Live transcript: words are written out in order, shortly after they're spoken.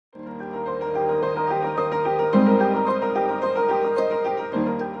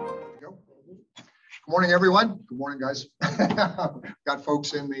Morning, everyone. Good morning, guys. Got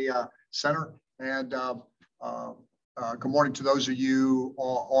folks in the center, and good morning to those of you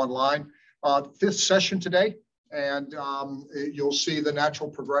online. Fifth session today, and you'll see the natural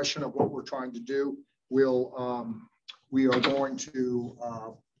progression of what we're trying to do. We are going to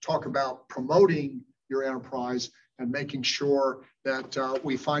talk about promoting your enterprise and making sure that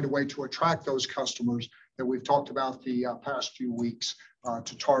we find a way to attract those customers that we've talked about the past few weeks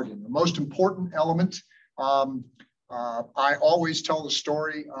to target. The most important element, I always tell the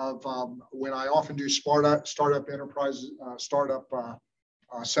story of when I often do startup enterprise,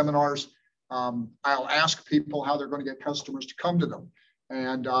 seminars, I'll ask people how they're going to get customers to come to them.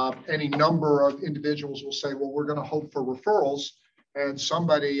 And any number of individuals will say, well, we're going to hope for referrals. And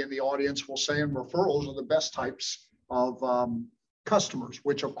somebody in the audience will say, and referrals are the best types of customers,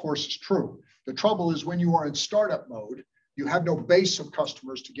 which of course is true. The trouble is when you are in startup mode, you have no base of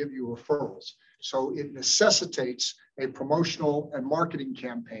customers to give you referrals. So it necessitates a promotional and marketing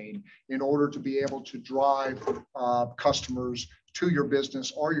campaign in order to be able to drive customers to your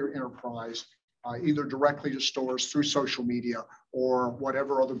business or your enterprise, either directly to stores through social media or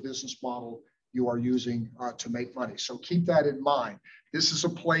whatever other business model you are using to make money. So keep that in mind. This is a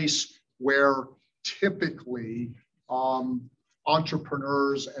place where typically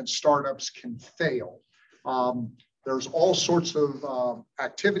entrepreneurs and startups can fail. There's all sorts of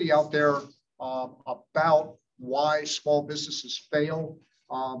activity out there about why small businesses fail.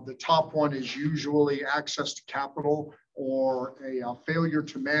 The top one is usually access to capital or a failure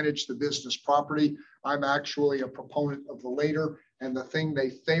to manage the business property. I'm actually a proponent of the later, and the thing they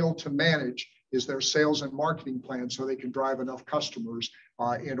fail to manage is their sales and marketing plan so they can drive enough customers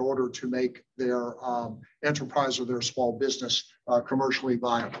in order to make their enterprise or their small business commercially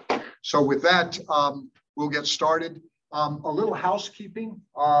viable. So with that, we'll get started. A little housekeeping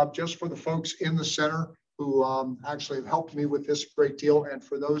just for the folks in the center who actually have helped me with this a great deal, and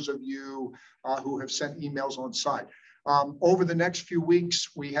for those of you who have sent emails on site. Over the next few weeks,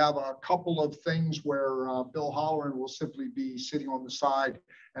 we have a couple of things where Bill Holloran will simply be sitting on the side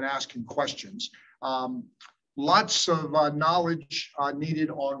and asking questions. Lots of knowledge needed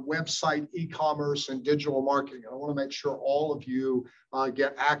on website, e-commerce, and digital marketing. I want to make sure all of you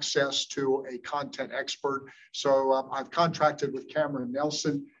get access to a content expert. So I've contracted with Cameron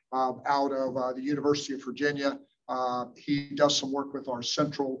Nelson out of the University of Virginia. He does some work with our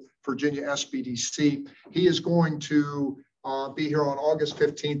Central Virginia SBDC. He is going to be here on August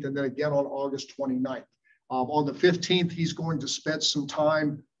 15th and then again on August 29th. On the 15th, he's going to spend some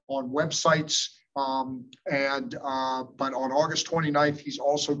time on websites. But on August 29th, he's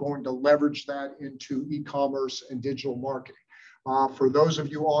also going to leverage that into e-commerce and digital marketing. For those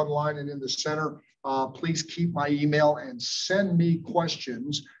of you online and in the center, please keep my email and send me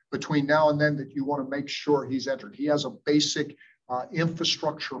questions between now and then that you want to make sure he's entered. He has a basic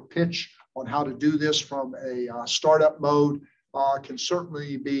infrastructure pitch on how to do this from a startup mode. Can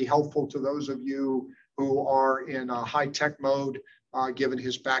certainly be helpful to those of you who are in a high-tech mode. Given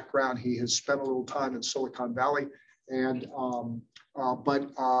his background, he has spent a little time in Silicon Valley. And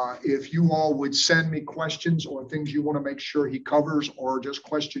but if you all would send me questions or things you want to make sure he covers, or just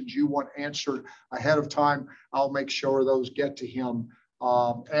questions you want answered ahead of time, I'll make sure those get to him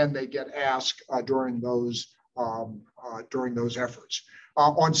and they get asked during those efforts.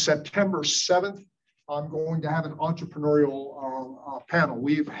 On September 7th, I'm going to have an entrepreneurial panel.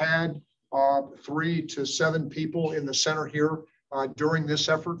 We've had 3 to 7 people in the center here during this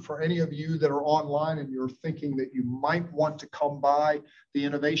effort. For any of you that are online and you're thinking that you might want to come by the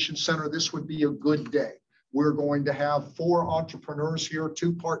Innovation Center, this would be a good day. We're going to have 4 entrepreneurs here,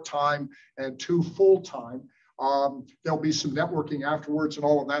 2 part-time and 2 full-time. There'll be some networking afterwards and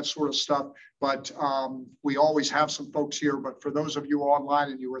all of that sort of stuff, but we always have some folks here. But for those of you online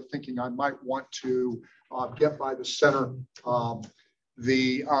and you were thinking I might want to get by the center,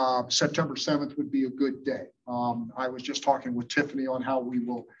 the September 7th would be a good day. I was just talking with Tiffany on how we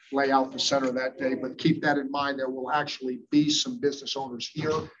will lay out the center that day, but keep that in mind. There will actually be some business owners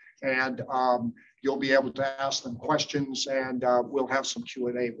here, and you'll be able to ask them questions, and we'll have some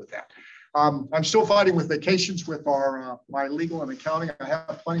Q&A with that. I'm still fighting with vacations with my legal and accounting. I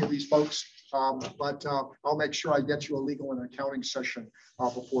have plenty of these folks, but I'll make sure I get you a legal and accounting session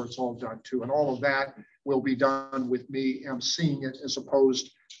before it's all done too. And all of that will be done with me emceeing it as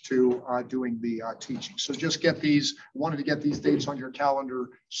opposed to doing the teaching. So just get these, wanted to get these dates on your calendar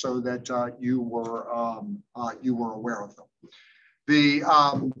so that you were aware of them.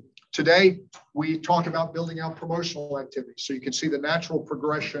 Today, we talk about building out promotional activities. So you can see the natural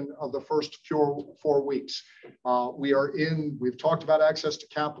progression of the first 4 weeks. We've talked about access to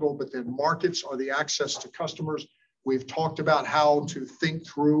capital, but then markets are the access to customers. We've talked about how to think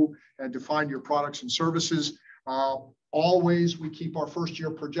through and define your products and services. Always, we keep our first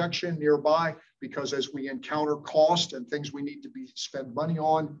year projection nearby because as we encounter cost and things we need to spend money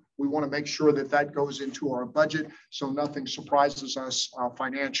on, we want to make sure that that goes into our budget so nothing surprises us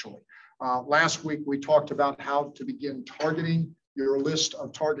financially. Last week, we talked about how to begin targeting your list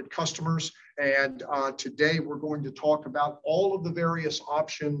of target customers. And today, we're going to talk about all of the various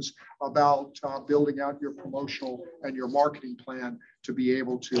options about building out your promotional and your marketing plan to be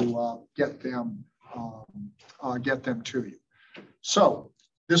able to get them to you. So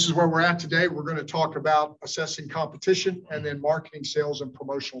this is where we're at today. We're going to talk about assessing competition and then marketing, sales, and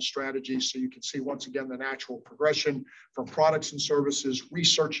promotional strategies. So you can see once again the natural progression from products and services,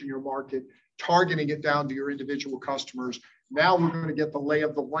 researching your market, targeting it down to your individual customers. Now we're going to get the lay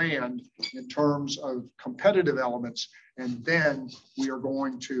of the land in terms of competitive elements. And then we are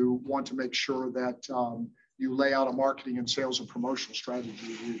going to want to make sure that you lay out a marketing and sales and promotional strategy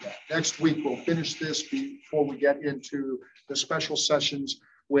to do that. Next week, we'll finish this before we get into the special sessions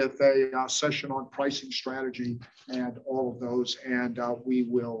with a session on pricing strategy and all of those. And we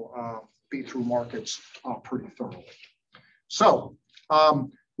will be through markets pretty thoroughly. So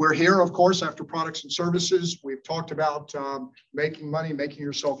we're here, of course, after products and services. We've talked about making money, making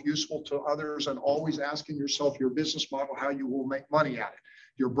yourself useful to others, and always asking yourself your business model, how you will make money at it.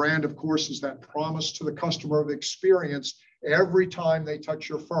 Your brand, of course, is that promise to the customer of experience every time they touch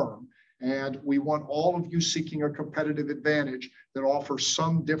your firm. And we want all of you seeking a competitive advantage that offers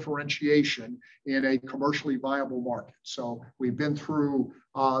some differentiation in a commercially viable market. So we've been through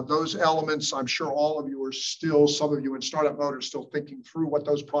those elements. I'm sure all of you are still, some of you in startup mode are still thinking through what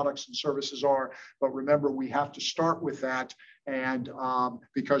those products and services are. But remember, we have to start with that, and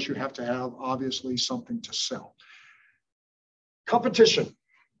because you have to have, obviously, something to sell. Competition.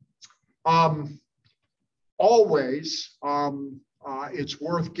 Always, it's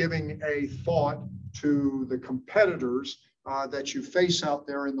worth giving a thought to the competitors that you face out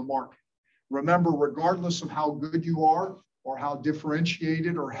there in the market. Remember, regardless of how good you are or how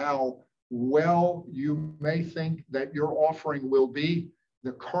differentiated or how well you may think that your offering will be,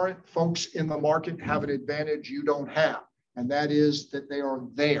 the current folks in the market have an advantage you don't have, and that is that they are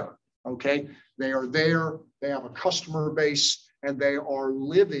there, okay? They are there, they have a customer base, and they are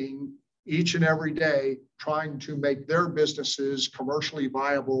living each and every day trying to make their businesses commercially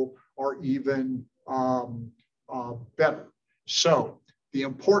viable or even better. So the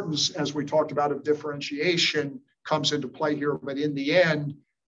importance, as we talked about, of differentiation comes into play here. But in the end,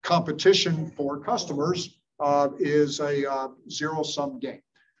 competition for customers is a zero-sum game.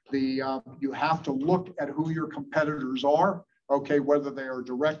 You have to look at who your competitors are, okay, whether they are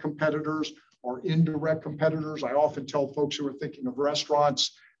direct competitors or indirect competitors. I often tell folks who are thinking of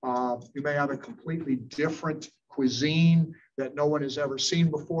restaurants, you may have a completely different cuisine that no one has ever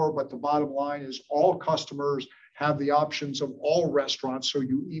seen before, but the bottom line is all customers have the options of all restaurants, so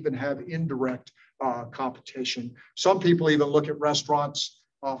you even have indirect competition. Some people even look at restaurants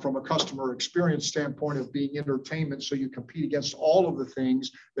from a customer experience standpoint of being entertainment, so you compete against all of the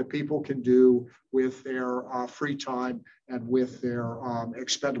things that people can do with their free time and with their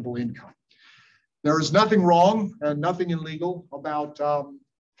expendable income. There is nothing wrong and nothing illegal about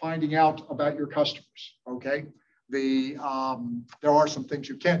finding out about your customers, okay? There are some things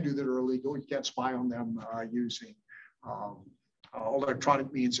you can't do that are illegal. You can't spy on them using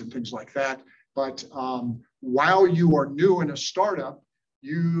electronic means and things like that. But while you are new in a startup,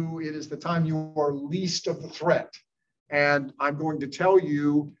 it is the time you are least of the threat. And I'm going to tell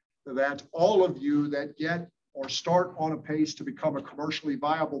you that all of you that get or start on a pace to become a commercially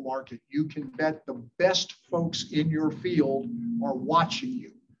viable market, you can bet the best folks in your field are watching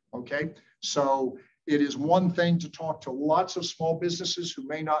you, okay? So it is one thing to talk to lots of small businesses who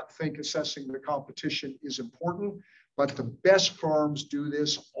may not think assessing the competition is important, but the best firms do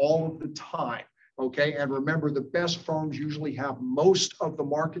this all of the time, okay? And remember, the best firms usually have most of the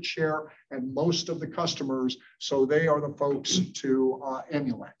market share and most of the customers, so they are the folks to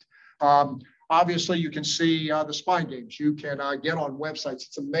emulate. Obviously, you can see the spy games. You can get on websites.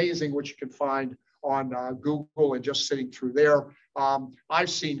 It's amazing what you can find on Google and just sitting through there. I've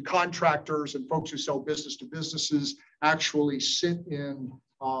seen contractors and folks who sell business to businesses actually sit in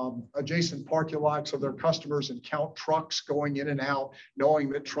adjacent parking lots of their customers and count trucks going in and out, knowing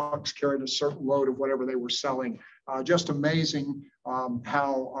that trucks carried a certain load of whatever they were selling. Just amazing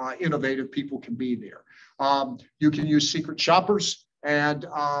how innovative people can be there. You can use secret shoppers. And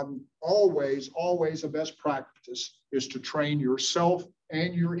always a best practice is to train yourself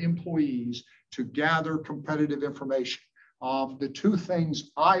and your employees to gather competitive information. The two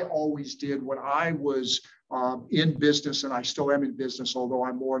things I always did when I was in business, and I still am in business, although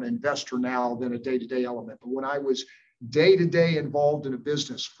I'm more an investor now than a day-to-day element. But when I was day-to-day involved in a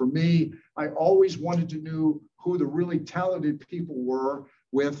business, for me, I always wanted to know who the really talented people were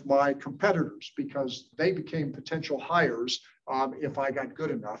with my competitors, because they became potential hires if I got good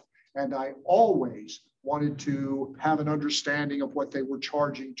enough. And I always wanted to have an understanding of what they were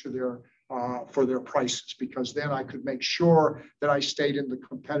charging to their for their prices, because then I could make sure that I stayed in the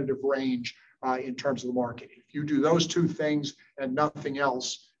competitive range in terms of the market. If you do those two things and nothing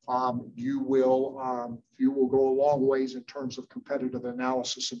else, you will go a long ways in terms of competitive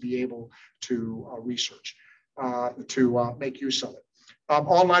analysis and be able to research, to make use of it.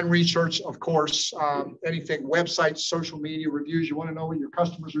 Online research, of course, anything, websites, social media reviews. You want to know what your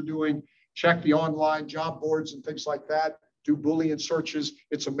customers are doing, check the online job boards and things like that. Do Boolean searches.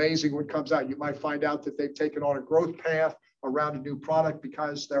 It's amazing what comes out. You might find out that they've taken on a growth path around a new product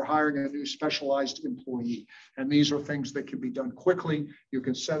because they're hiring a new specialized employee. And these are things that can be done quickly. You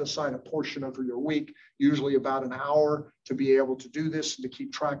can set aside a portion of your week, usually about an hour, to be able to do this and to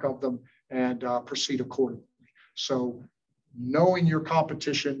keep track of them and proceed accordingly. So knowing your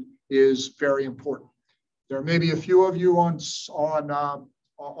competition is very important. There may be a few of you online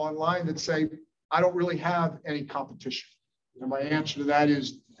that say, I don't really have any competition. And my answer to that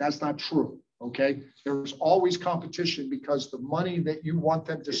is, that's not true, okay? There's always competition, because the money that you want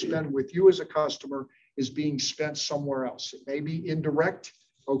them to spend with you as a customer is being spent somewhere else. It may be indirect,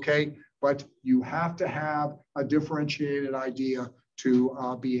 okay? But you have to have a differentiated idea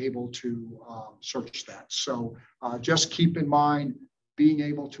to be able to search that. So just keep in mind being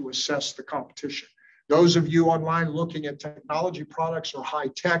able to assess the competition. Those of you online looking at technology products or high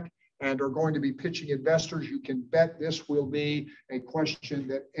tech and are going to be pitching investors, you can bet this will be a question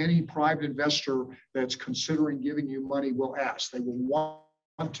that any private investor that's considering giving you money will ask. They will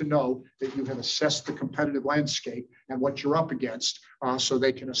want to know that you have assessed the competitive landscape and what you're up against, so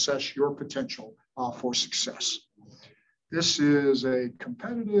they can assess your potential for success. This is a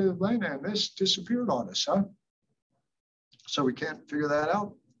competitive lane, and this disappeared on us, huh? So we can't figure that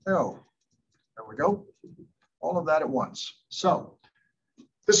out? No. There we go. All of that at once. So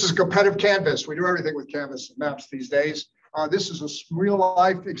this is a competitive canvas. We do everything with canvas and maps these days. This is a real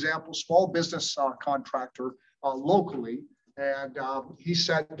life example, small business contractor locally. And he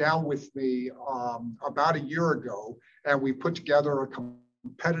sat down with me about a year ago, and we put together a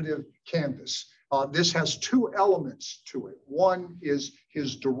competitive canvas. This has two elements to it. One is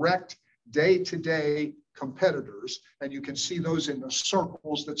his direct day-to-day competitors, and you can see those in the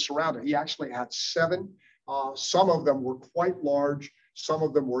circles that surround it. He actually had 7. Some of them were quite large. Some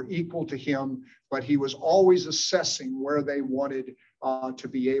of them were equal to him, but he was always assessing where they wanted to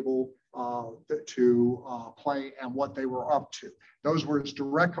be able to play and what they were up to. Those were his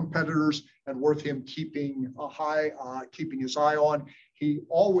direct competitors and worth him keeping his eye on. He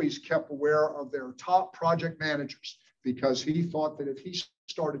always kept aware of their top project managers, because he thought that if he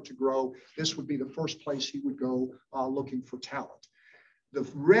started to grow, this would be the first place he would go looking for talent. The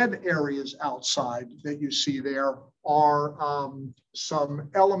red areas outside that you see there are some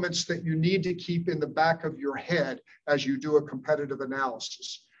elements that you need to keep in the back of your head as you do a competitive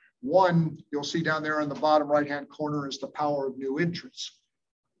analysis. One, you'll see down there in the bottom right-hand corner, is the power of new entrants.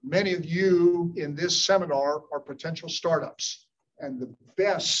 Many of you in this seminar are potential startups, and the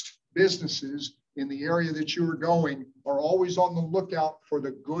best businesses in the area that you are going are always on the lookout for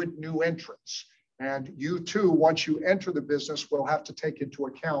the good new entrants. And you too, once you enter the business, will have to take into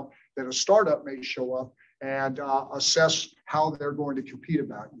account that a startup may show up and assess how they're going to compete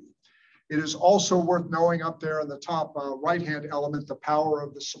about you. It is also worth knowing up there in the top right-hand element, the power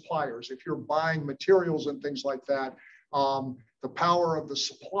of the suppliers. If you're buying materials and things like that, the power of the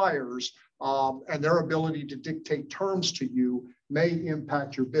suppliers and their ability to dictate terms to you may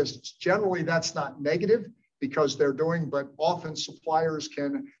impact your business. Generally, that's not negative, because they're doing, but often suppliers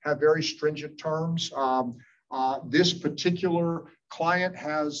can have very stringent terms. This particular client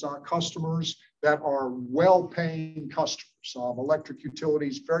has customers that are well-paying customers, electric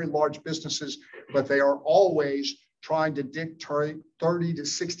utilities, very large businesses, but they are always trying to dictate 30 to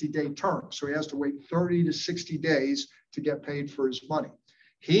 60-day terms. So he has to wait 30 to 60 days to get paid for his money.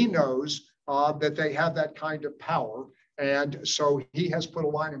 He knows that they have that kind of power, and so he has put a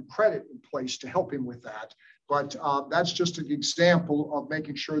line of credit in place to help him with that. But that's just an example of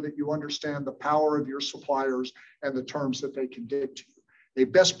making sure that you understand the power of your suppliers and the terms that they can dictate to you. A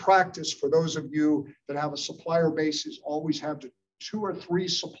best practice for those of you that have a supplier base is always have 2 or 3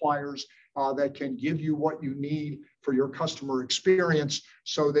 suppliers that can give you what you need for your customer experience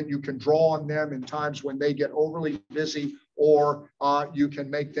so that you can draw on them in times when they get overly busy, or you can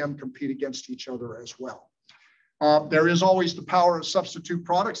make them compete against each other as well. There is always the power of substitute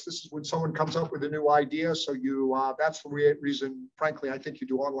products. This is when someone comes up with a new idea. So that's the reason, frankly, I think you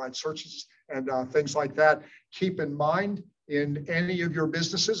do online searches and things like that. Keep in mind, in any of your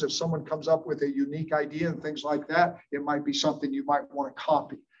businesses, if someone comes up with a unique idea and things like that, it might be something you might want to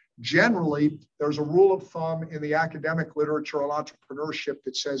copy. Generally, there's a rule of thumb in the academic literature on entrepreneurship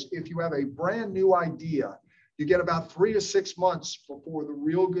that says if you have a brand new idea, you get about 3 to 6 months before the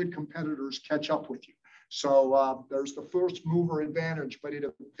real good competitors catch up with you. So there's the first mover advantage, but it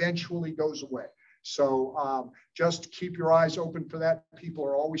eventually goes away. So just keep your eyes open for that. People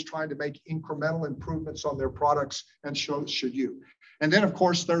are always trying to make incremental improvements on their products, and so should you. And then, of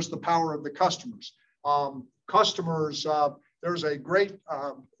course, there's the power of the customers. There's a great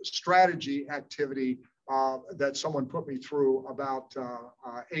strategy activity that someone put me through about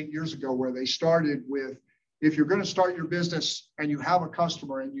 8 years ago, where they started with, if you're going to start your business and you have a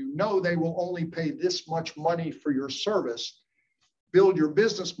customer and you know they will only pay this much money for your service, build your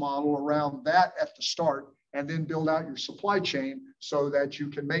business model around that at the start, and then build out your supply chain so that you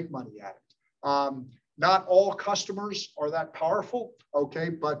can make money at it. Not all customers are that powerful, okay,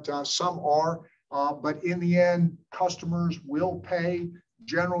 but some are. But in the end, customers will pay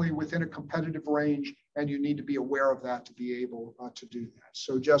generally within a competitive range, and you need to be aware of that to be able to do that.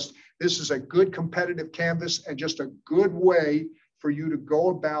 So this is a good competitive canvas and just a good way for you to go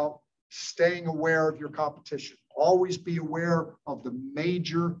about staying aware of your competition. Always be aware of the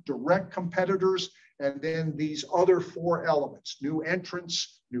major direct competitors, and then these other 4 elements: new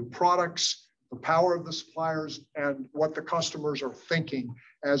entrants, new products, the power of the suppliers, and what the customers are thinking,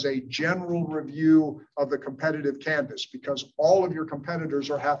 as a general review of the competitive canvas, because all of your competitors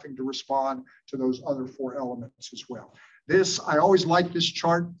are having to respond to those other 4 elements as well. I always liked this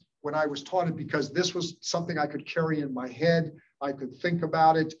chart when I was taught it, because this was something I could carry in my head. I could think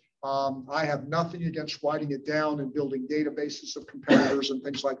about it. I have nothing against writing it down and building databases of competitors and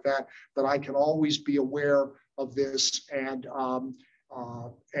things like that, but I can always be aware of this and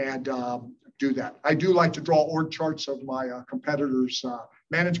do that. I do like to draw org charts of my competitors'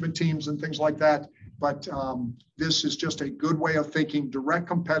 management teams and things like that, but this is just a good way of thinking direct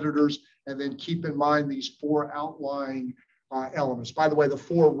competitors, and then keep in mind these 4 outlying elements. By the way, the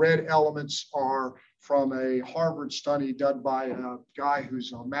 4 red elements are from a Harvard study done by a guy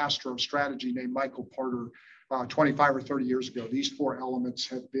who's a master of strategy named Michael Porter 25 or 30 years ago. These 4 elements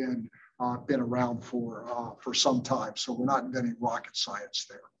have been around for some time, so we're not inventing rocket science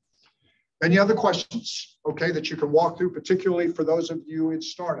there. Any other questions, okay, that you can walk through, particularly for those of you in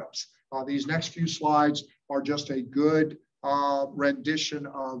startups? These next few slides are just a good rendition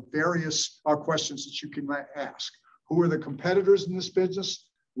of various questions that you can ask. Who are the competitors in this business?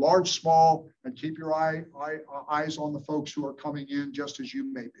 Large, small, and keep your eyes on the folks who are coming in, just as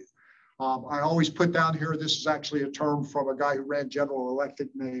you may be. I always put down here, this is actually a term from a guy who ran General Electric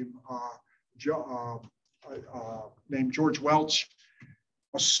named George Welch.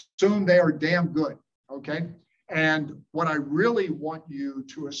 Assume they are damn good, okay? And what I really want you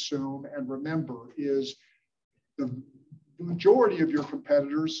to assume and remember is the majority of your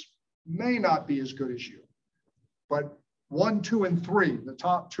competitors may not be as good as you, but 1, 2, and 3, the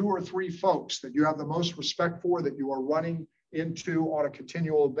top 2 or 3 folks that you have the most respect for, that you are running into on a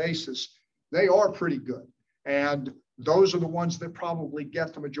continual basis, they are pretty good. And those are the ones that probably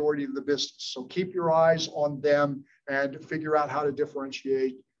get the majority of the business. So keep your eyes on them and figure out how to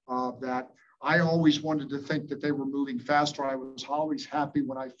differentiate that. I always wanted to think that they were moving faster. I was always happy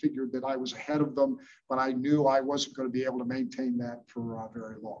when I figured that I was ahead of them, but I knew I wasn't going to be able to maintain that for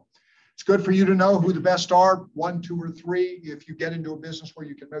very long. It's good for you to know who the best are, 1, 2, or 3. If you get into a business where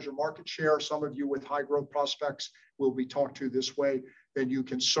you can measure market share, some of you with high growth prospects will be talked to this way, then you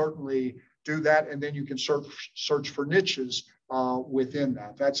can certainly do that. And then you can search for niches within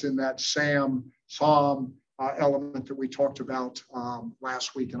that. That's in that SAM element that we talked about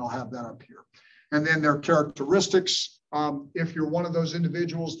last week, and I'll have that up here. And then their characteristics. If you're one of those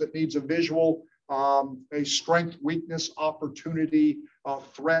individuals that needs a visual, a strength, weakness, opportunity,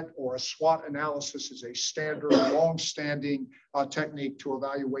 threat, or a SWOT analysis is a standard, long-standing technique to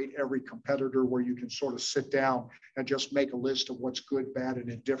evaluate every competitor, where you can sort of sit down and just make a list of what's good, bad, and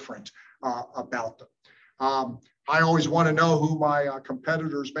indifferent about them. I always want to know who my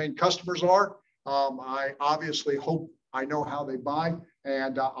competitors' main customers are. I obviously hope I know how they buy,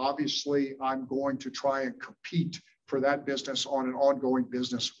 and obviously I'm going to try and compete for that business on an ongoing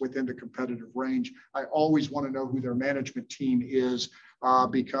business within the competitive range. I always want to know who their management team is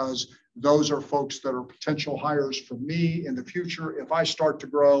because those are folks that are potential hires for me in the future if I start to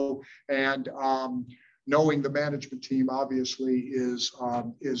grow. And knowing the management team obviously is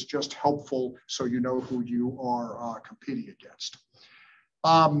just helpful so you know who you are competing against.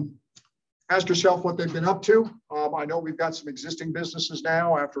 Ask yourself what they've been up to. I know we've got some existing businesses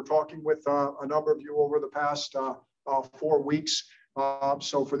now after talking with a number of you over the past 4 weeks.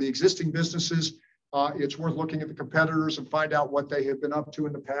 So for the existing businesses, it's worth looking at the competitors and find out what they have been up to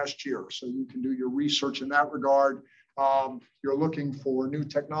in the past year. So you can do your research in that regard. You're looking for new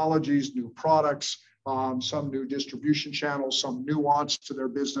technologies, new products, some new distribution channels, some nuance to their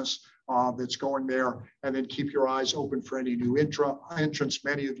business that's going there, and then keep your eyes open for any new entrants.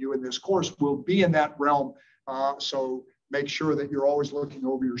 Many of you in this course will be in that realm. So make sure that you're always looking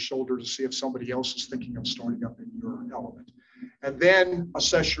over your shoulder to see if somebody else is thinking of starting up in your element. And then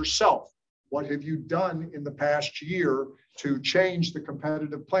assess yourself. What have you done in the past year to change the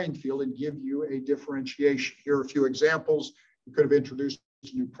competitive playing field and give you a differentiation? Here are a few examples. You could have introduced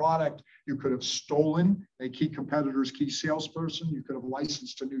a new product. You could have stolen a key competitor's key salesperson. You could have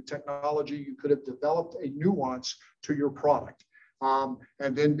licensed a new technology. You could have developed a nuance to your product.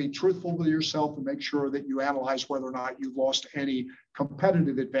 And then be truthful with yourself and make sure that you analyze whether or not you've lost any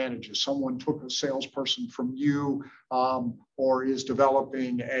competitive advantages. Someone took a salesperson from you or is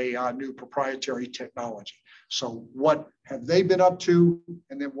developing a new proprietary technology. So what have they been up to,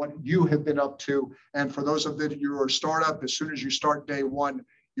 and then what you have been up to? And for those of you who are a startup, as soon as you start day one,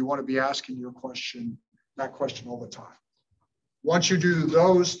 you want to be asking that question all the time. Once you do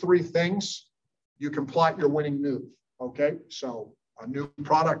those 3 things, you can plot your winning move. Okay, so a new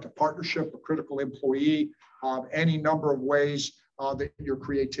product, a partnership, a critical employee, any number of ways that your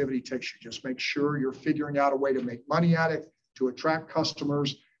creativity takes you. Just make sure you're figuring out a way to make money at it, to attract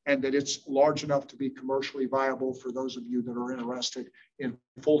customers, and that it's large enough to be commercially viable for those of you that are interested in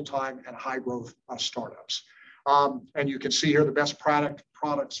full-time and high-growth startups. And you can see here the best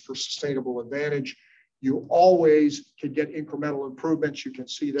products for sustainable advantage. You always can get incremental improvements. You can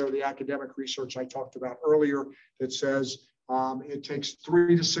see there the academic research I talked about earlier that says it takes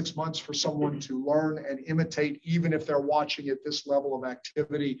 3 to 6 months for someone to learn and imitate, even if they're watching at this level of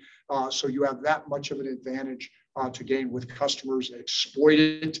activity. So you have that much of an advantage to gain with customers, exploit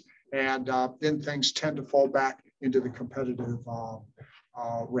it, and then things tend to fall back into the competitive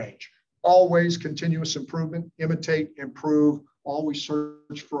range. Always continuous improvement, imitate, improve, always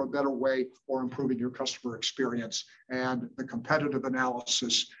search for a better way or improving your customer experience, and the competitive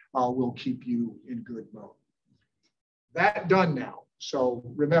analysis will keep you in good mode. That done now. So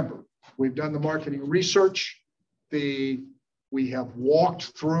remember, we've done the marketing research. We have walked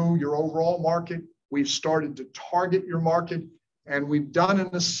through your overall market. We've started to target your market, and we've done an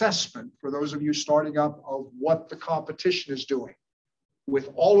assessment for those of you starting up of what the competition is doing.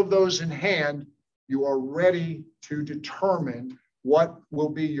 With all of those in hand, you are ready to determine what will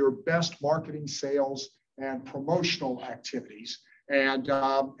be your best marketing, sales, and promotional activities. And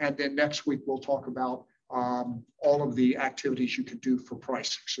then next week, we'll talk about all of the activities you can do for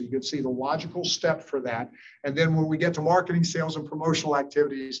pricing. So you can see the logical step for that. And then when we get to marketing, sales, and promotional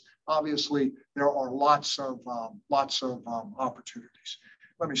activities, obviously, there are lots of opportunities.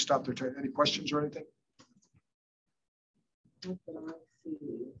 Let me stop there. Any questions or anything?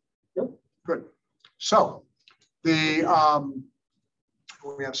 Nope. Good. So we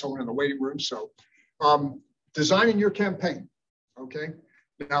have someone in the waiting room. So designing your campaign. Okay.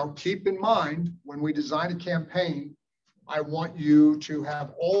 Now keep in mind, when we design a campaign, I want you to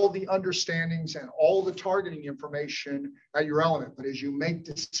have all the understandings and all the targeting information at your element. But as you make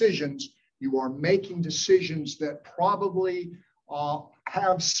decisions, you are making decisions that probably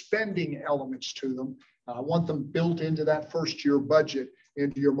have spending elements to them. I want them built into that first year budget,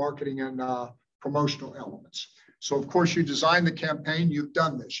 into your marketing and promotional elements. So of course you design the campaign, you've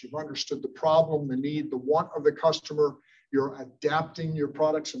done this. You've understood the problem, the need, the want of the customer. You're adapting your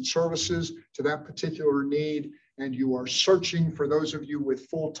products and services to that particular need. And you are searching, for those of you with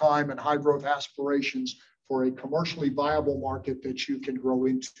full-time and high growth aspirations, for a commercially viable market that you can grow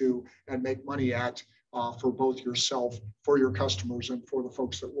into and make money at for both yourself, for your customers, and for the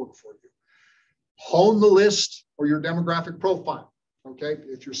folks that work for you. Hone the list or your demographic profile. Okay,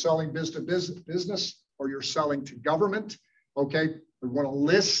 if you're selling business or you're selling to government, okay, we want a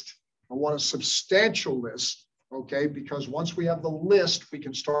list. I want a substantial list. Okay, because once we have the list, we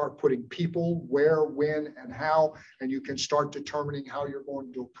can start putting people, where, when, and how, and you can start determining how you're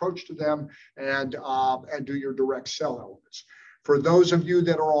going to approach to them and do your direct sell elements. For those of you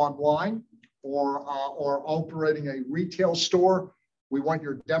that are online, or operating a retail store, we want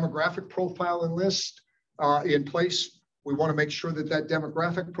your demographic profile and list in place. We want to make sure that that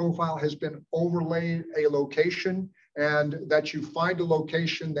demographic profile has been overlaid a location, and that you find a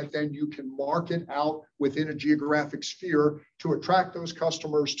location that then you can market out within a geographic sphere to attract those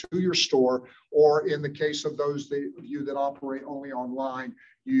customers to your store. Or in the case of those of you that operate only online,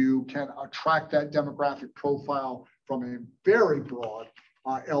 you can attract that demographic profile from a very broad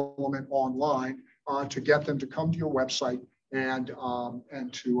element online to get them to come to your website and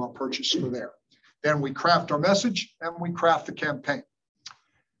to purchase for there. Then we craft our message and we craft the campaign.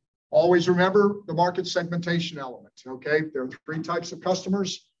 Always remember the market segmentation element, okay? There are three types of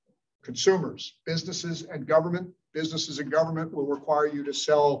customers: consumers, businesses, and government. Businesses and government will require you to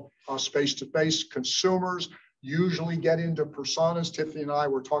sell space-to-face. Consumers usually get into personas. Tiffany and I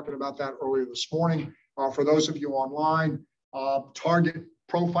were talking about that earlier this morning. For those of you online, target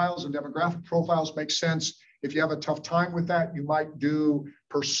profiles and demographic profiles make sense. If you have a tough time with that, you might do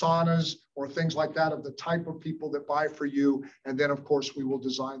personas or things like that of the type of people that buy for you. And then, of course, we will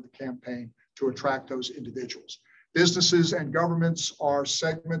design the campaign to attract those individuals. Businesses and governments are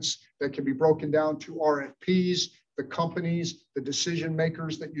segments that can be broken down to RFPs, the companies, the decision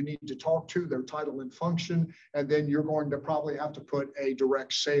makers that you need to talk to, their title and function. And then you're going to probably have to put a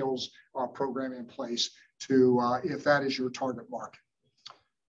direct sales program in place to if that is your target market.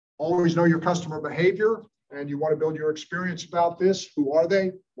 Always know your customer behavior, and you want to build your experience about this. Who are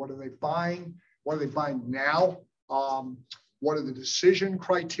they? What are they buying? What are they buying now? What are the decision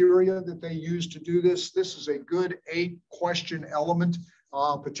criteria that they use to do this? This is a good 8-question element,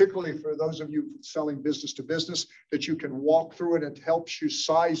 particularly for those of you selling business to business, that you can walk through it. It helps you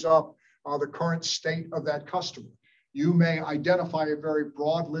size up the current state of that customer. You may identify a very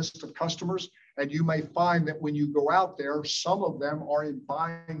broad list of customers, and you may find that when you go out there, some of them are in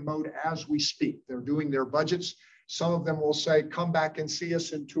buying mode as we speak. They're doing their budgets. Some of them will say, come back and see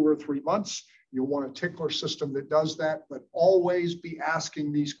us in 2 or 3 months. You'll want a tickler system that does that, but always be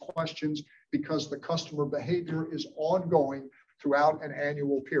asking these questions because the customer behavior is ongoing throughout an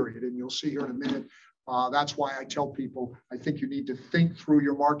annual period. And you'll see here in a minute, that's why I tell people, I think you need to think through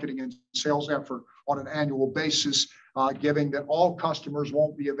your marketing and sales effort on an annual basis, given that all customers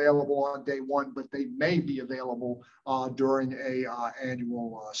won't be available on day one, but they may be available during a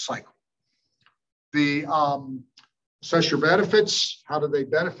annual cycle. The assess your benefits. How do they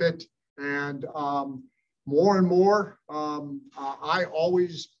benefit? And more and more, I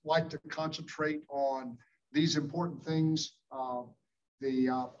always like to concentrate on these important things.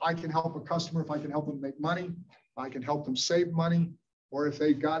 I can help a customer if I can help them make money, I can help them save money, or if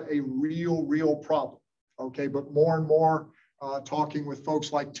they've got a real problem. Okay, but more and more, talking with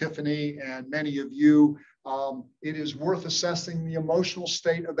folks like Tiffany and many of you, it is worth assessing the emotional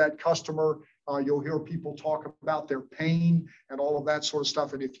state of that customer. You'll hear people talk about their pain and all of that sort of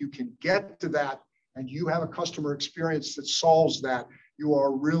stuff. And if you can get to that and you have a customer experience that solves that, you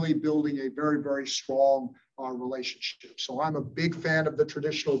are really building a very strong relationship. So I'm a big fan of the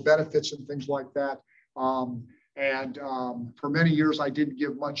traditional benefits and things like that. For many years, I didn't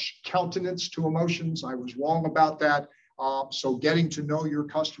give much countenance to emotions. I was wrong about that. So getting to know your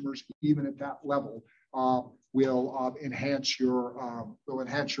customers, even at that level, will enhance your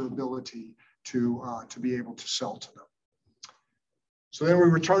ability to be able to sell to them. So then we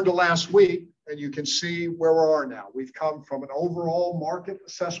return to last week, and you can see where we are now. We've come from an overall market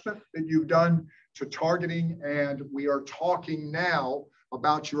assessment that you've done to targeting, and we are talking now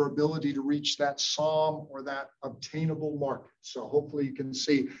about your ability to reach that SOM or that obtainable market. So hopefully you can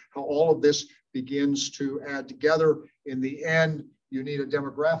see how all of this begins to add together. In the end, you need a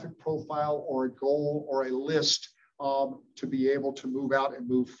demographic profile or a goal or a list to be able to move out and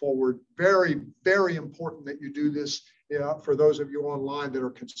move forward. Very important that you do this for those of you online that are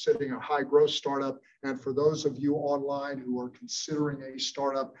considering a high growth startup, and for those of you online who are considering a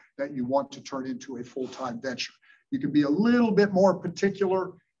startup that you want to turn into a full-time venture. You can be a little bit more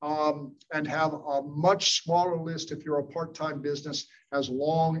particular and have a much smaller list if you're a part-time business, as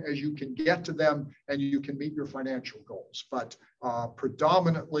long as you can get to them and you can meet your financial goals. But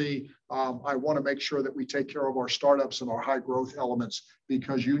predominantly, I want to make sure that we take care of our startups and our high growth elements,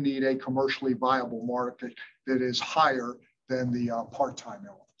 because you need a commercially viable market that is higher than the part-time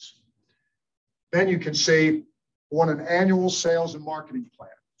elements. Then you can say, want an annual sales and marketing plan.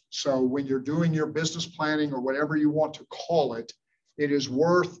 So when you're doing your business planning or whatever you want to call it, it is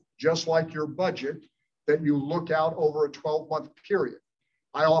worth, just like your budget, that you look out over a 12-month period.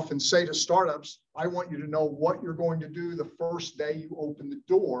 I often say to startups, I want you to know what you're going to do the first day you open the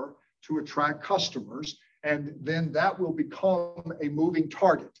door to attract customers, and then that will become a moving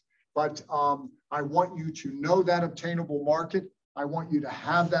target. but I want you to know that obtainable market. I want you to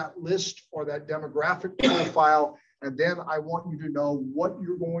have that list or that demographic profile. And then I want you to know what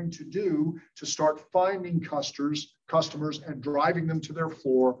you're going to do to start finding customers and driving them to their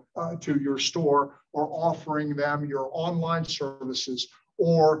floor, to your store, or offering them your online services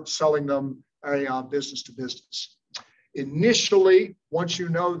or selling them a business to business. Initially, once you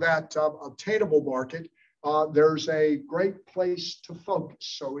know that obtainable market, there's a great place to focus.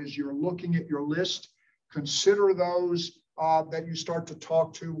 So as you're looking at your list, consider those that you start to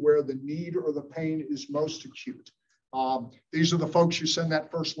talk to where the need or the pain is most acute. These are the folks you send that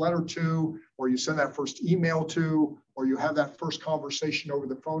first letter to, or you send that first email to, or you have that first conversation over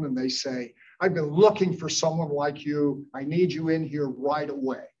the phone and they say, I've been looking for someone like you. I need you in here right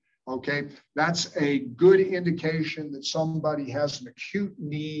away. Okay, that's a good indication that somebody has an acute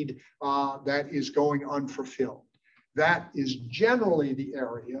need that is going unfulfilled. That is generally the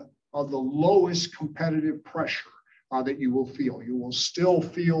area of the lowest competitive pressure that you will feel. You will still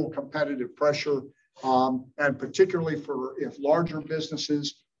feel competitive pressure, and particularly if larger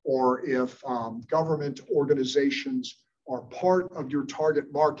businesses or if government organizations are part of your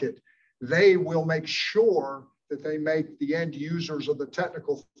target market, they will make sure that they make the end users or the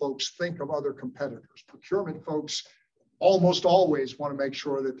technical folks think of other competitors. Procurement folks almost always want to make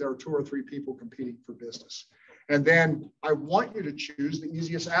sure that there are 2 or 3 people competing for business. And then I want you to choose the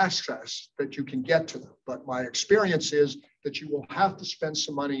easiest access that you can get to them. But my experience is that you will have to spend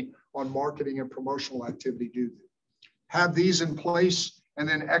some money on marketing and promotional activity to do that. Have these in place and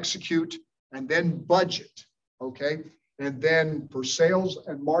then execute and then budget, okay? And then for sales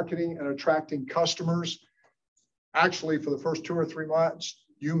and marketing and attracting customers, actually for the first 2 or 3 months,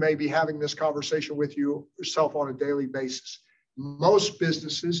 you may be having this conversation with yourself on a daily basis. Most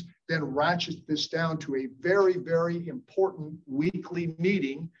businesses then ratchet this down to a very, very important weekly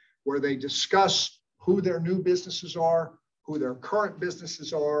meeting where they discuss who their new businesses are, who their current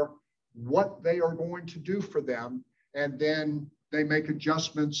businesses are, what they are going to do for them, and then they make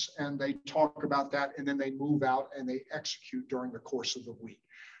adjustments and they talk about that, and then they move out and they execute during the course of the week.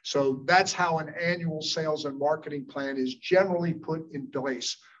 So that's how an annual sales and marketing plan is generally put in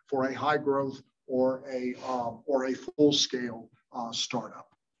place for a high growth or a full scale startup.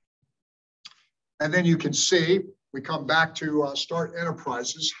 And then you can see, we come back to start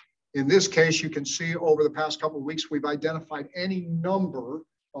enterprises. In this case, you can see over the past couple of weeks, we've identified any number,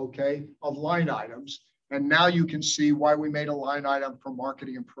 okay, of line items. And now you can see why we made a line item for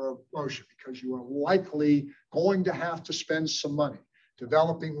marketing and promotion, because you are likely going to have to spend some money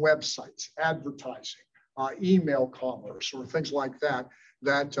developing websites, advertising, email commerce, or things like that,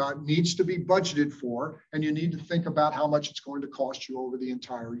 that needs to be budgeted for, and you need to think about how much it's going to cost you over the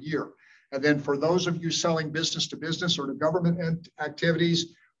entire year. And then for those of you selling business to business or to government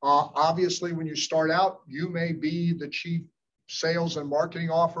activities, obviously when you start out, you may be the chief sales and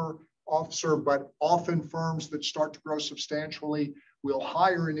marketing officer, but often firms that start to grow substantially will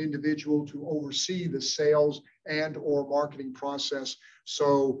hire an individual to oversee the sales and or marketing process.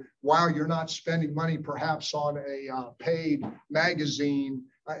 So while you're not spending money perhaps on a paid magazine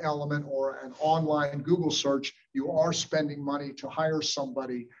element or an online Google search, you are spending money to hire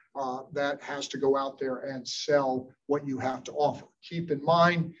somebody that has to go out there and sell what you have to offer. Keep in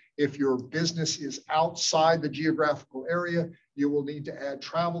mind, if your business is outside the geographical area, you will need to add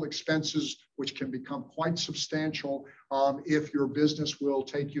travel expenses, which can become quite substantial if your business will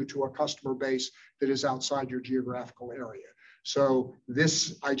take you to a customer base that is outside your geographical area. So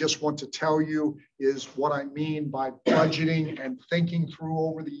this, I just want to tell you, is what I mean by budgeting and thinking through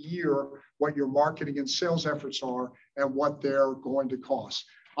over the year what your marketing and sales efforts are and what they're going to cost.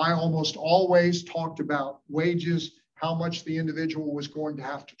 I almost always talked about wages, how much the individual was going to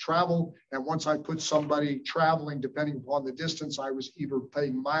have to travel. And once I put somebody traveling, depending upon the distance, I was either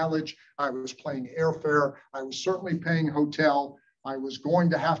paying mileage, I was paying airfare, I was certainly paying hotel. I was going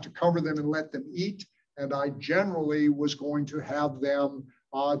to have to cover them and let them eat. And I generally was going to have them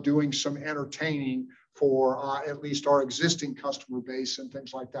doing some entertaining for at least our existing customer base and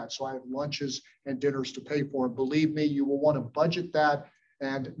things like that. So I have lunches and dinners to pay for. And believe me, you will want to budget that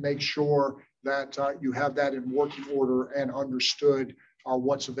and make sure that you have that in working order and understood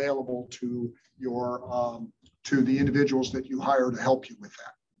what's available to your to the individuals that you hire to help you with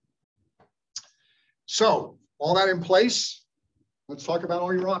that. So all that in place, let's talk about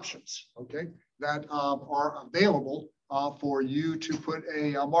all your options, okay, that are available for you to put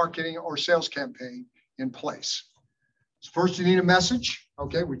a marketing or sales campaign in place. So first, you need a message.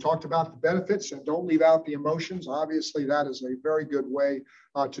 Okay, we talked about the benefits, and don't leave out the emotions. Obviously, that is a very good way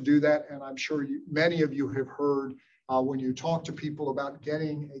to do that. And I'm sure many of you have heard When you talk to people about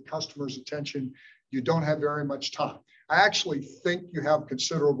getting a customer's attention, you don't have very much time. I actually think you have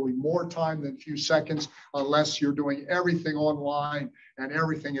considerably more time than a few seconds unless you're doing everything online and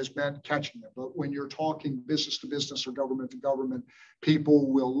everything is meant catching them. But when you're talking business to business or government to government,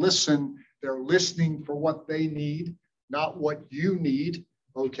 people will listen. They're listening for what they need, not what you need,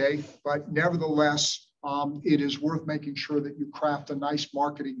 okay? But nevertheless, it is worth making sure that you craft a nice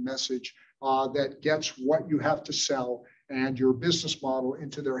marketing message that gets what you have to sell and your business model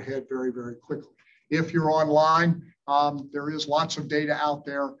into their head very, very quickly. If you're online, there is lots of data out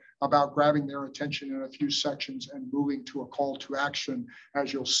there about grabbing their attention in a few sections and moving to a call to action,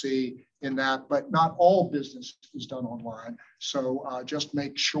 as you'll see in that. But not all business is done online. So just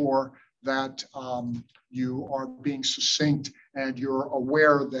make sure that you are being succinct and you're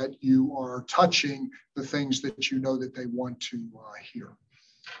aware that you are touching the things that you know that they want to hear.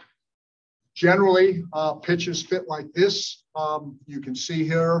 Generally, pitches fit like this. You can see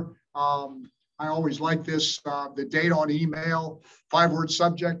here. I always like this, the date on email, 5-word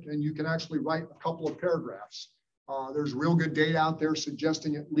subject, and you can actually write a couple of paragraphs. There's real good data out there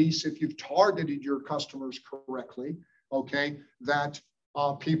suggesting, at least if you've targeted your customers correctly, okay, that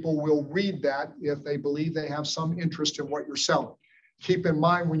people will read that if they believe they have some interest in what you're selling. Keep in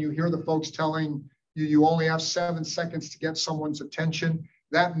mind when you hear the folks telling you you only have 7 seconds to get someone's attention,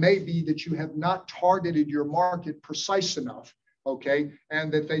 that may be that you have not targeted your market precise enough, okay,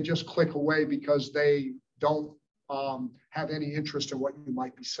 and that they just click away because they don't have any interest in what you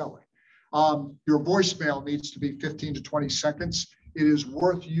might be selling. Your voicemail needs to be 15 to 20 seconds. It is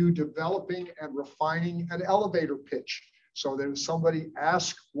worth you developing and refining an elevator pitch so that if somebody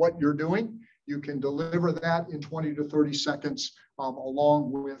asks what you're doing, you can deliver that in 20 to 30 seconds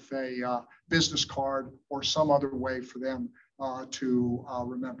along with a business card or some other way for them to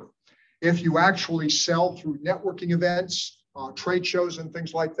remember. If you actually sell through networking events, trade shows and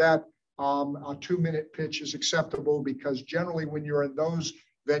things like that, a 2-minute pitch is acceptable because generally when you're in those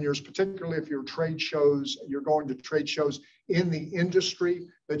venues, particularly if you're you're going to trade shows in the industry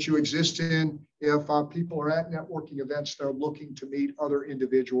that you exist in, if people are at networking events, they're looking to meet other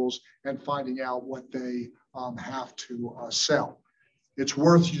individuals and finding out what they have to sell. It's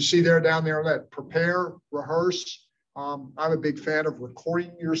worth, you see there down there, that prepare, rehearse. I'm a big fan of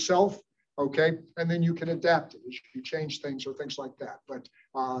recording yourself. Okay, and then you can adapt it as you change things or things like that. But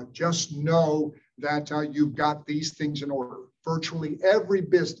just know that you've got these things in order. Virtually every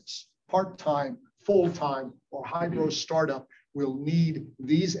business, part-time, full-time, or high-growth startup will need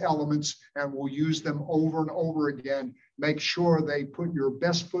these elements and will use them over and over again. Make sure they put your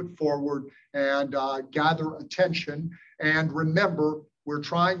best foot forward and gather attention. And remember, we're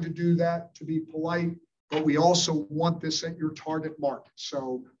trying to do that to be polite, but we also want this at your target market.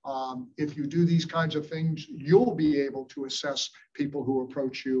 So if you do these kinds of things, you'll be able to assess people who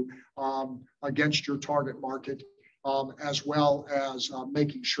approach you against your target market, as well as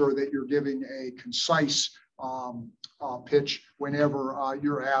making sure that you're giving a concise pitch whenever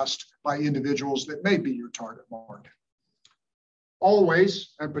you're asked by individuals that may be your target market.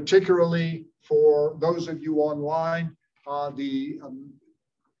 Always, and particularly for those of you online, the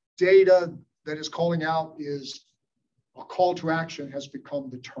data that is calling out is a call to action has become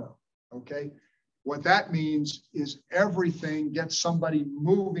the term, okay? What that means is everything gets somebody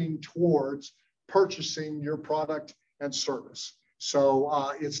moving towards purchasing your product and service.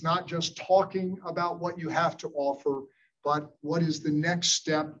 So it's not just talking about what you have to offer, but what is the next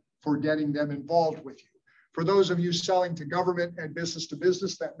step for getting them involved with you. For those of you selling to government and business to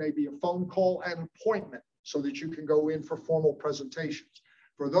business, that may be a phone call and appointment so that you can go in for formal presentations.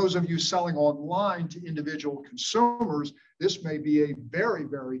 For those of you selling online to individual consumers, this may be a very,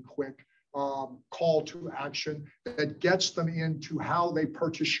 very quick call to action that gets them into how they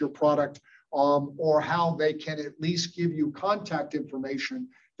purchase your product or how they can at least give you contact information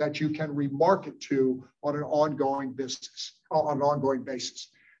that you can remarket to on an ongoing basis.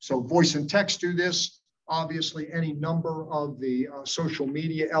 So voice and text do this. Obviously, any number of the social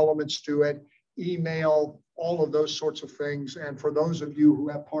media elements do it, email, all of those sorts of things. And for those of you who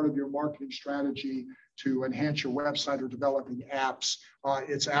have part of your marketing strategy to enhance your website or developing apps,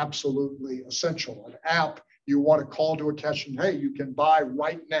 it's absolutely essential. An app, you want to call to attention, hey, you can buy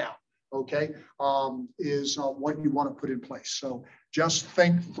right now, okay, is what you want to put in place. So just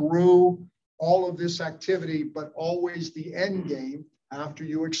think through all of this activity, but always the end game after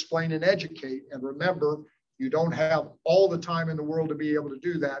you explain and educate. And remember, you don't have all the time in the world to be able to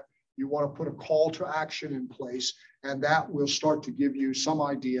do that. You want to put a call to action in place, and that will start to give you some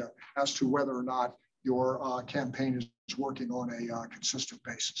idea as to whether or not your campaign is working on a consistent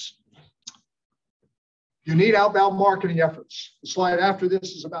basis. You need outbound marketing efforts. The slide after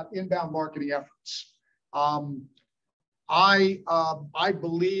this is about inbound marketing efforts. I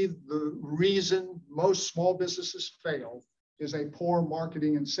believe the reason most small businesses fail is a poor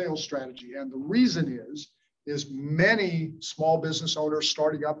marketing and sales strategy. And the reason is many small business owners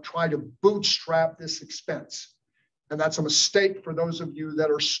starting up try to bootstrap this expense. And that's a mistake for those of you that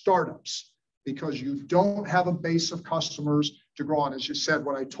are startups, because you don't have a base of customers to grow on. As you said,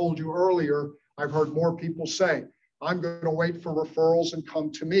 what I told you earlier, I've heard more people say, I'm going to wait for referrals and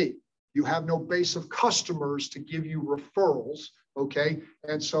come to me. You have no base of customers to give you referrals, okay?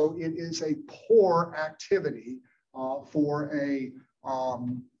 And so it is a poor activity for a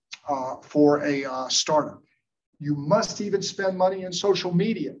startup. You must even spend money in social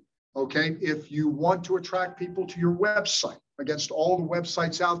media, okay? If you want to attract people to your website, against all the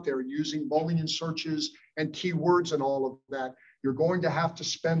websites out there using Boolean searches and keywords and all of that, you're going to have to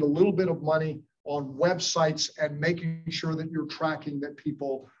spend a little bit of money on websites and making sure that you're tracking that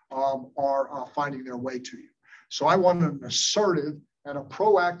people are finding their way to you. So I want an assertive and a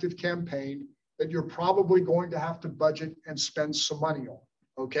proactive campaign that you're probably going to have to budget and spend some money on,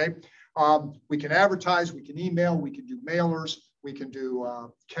 okay? We can advertise, we can email, we can do mailers, we can do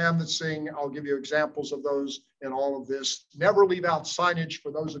canvassing. I'll give you examples of those in all of this. Never leave out signage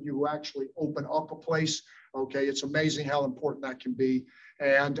for those of you who actually open up a place, okay? It's amazing how important that can be.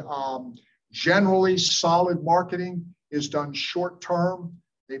 And generally, solid marketing is done short term.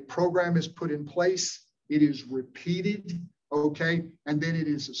 A program is put in place. It is repeated, okay? And then it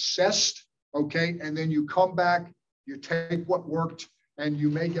is assessed, okay? And then you come back, you take what worked, and you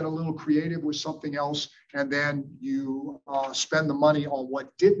may get a little creative with something else, and then you spend the money on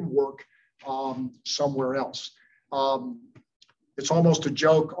what didn't work somewhere else. It's almost a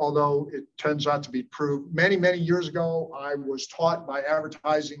joke, although it turns out to be true. Many, many years ago, I was taught by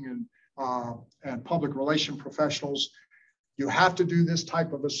advertising and public relation professionals, you have to do this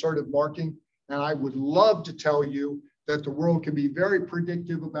type of assertive marketing. And I would love to tell you that the world can be very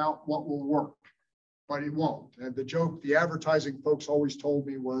predictive about what will work, but it won't. And the joke the advertising folks always told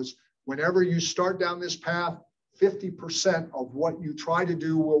me was, whenever you start down this path, 50% of what you try to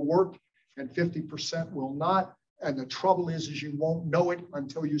do will work and 50% will not. And the trouble is you won't know it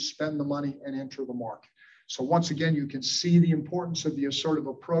until you spend the money and enter the market. So once again, you can see the importance of the assertive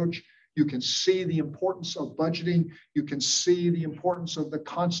approach. You can see the importance of budgeting. You can see the importance of the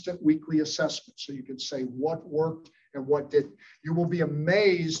constant weekly assessment. So you can say what worked and what didn't. You will be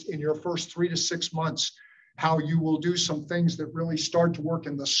amazed in your first 3 to 6 months how you will do some things that really start to work,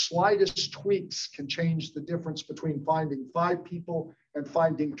 and the slightest tweaks can change the difference between finding 5 people and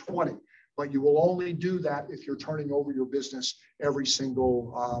finding 20. But you will only do that if you're turning over your business every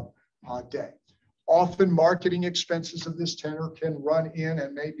single day. Often marketing expenses of this tenor can run in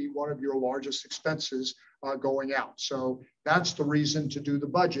and may be one of your largest expenses going out. So that's the reason to do the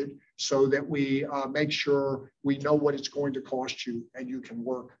budget, so that we make sure we know what it's going to cost you and you can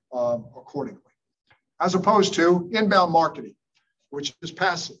work accordingly. As opposed to inbound marketing, which is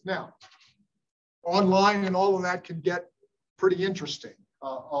passive. Now, online and all of that can get pretty interesting.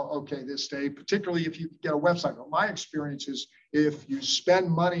 Okay, this day, particularly if you get a website. But my experience is if you spend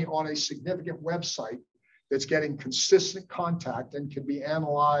money on a significant website that's getting consistent contact and can be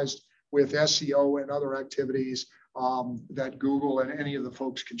analyzed with SEO and other activities that Google and any of the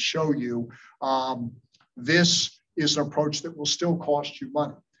folks can show you, this is an approach that will still cost you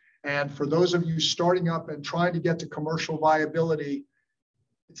money. And for those of you starting up and trying to get to commercial viability,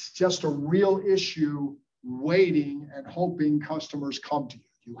 it's just a real issue waiting and hoping customers come to you.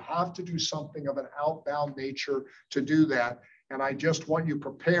 You have to do something of an outbound nature to do that. And I just want you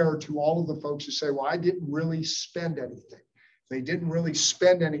prepared to all of the folks who say, well, I didn't really spend anything. If they didn't really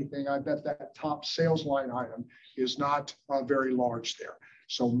spend anything, I bet that top sales line item is not very large there.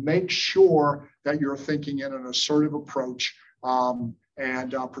 So make sure that you're thinking in an assertive approach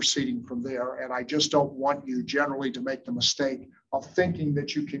and proceeding from there. And I just don't want you generally to make the mistake of thinking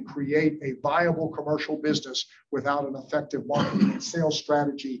that you can create a viable commercial business without an effective marketing and sales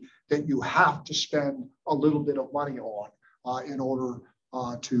strategy that you have to spend a little bit of money on in order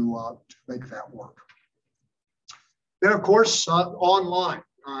to make that work. Then, of course, online.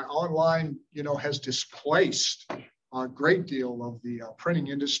 Online, has displaced a great deal of the printing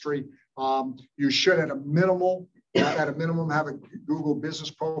industry. You should, at a minimum, have a Google business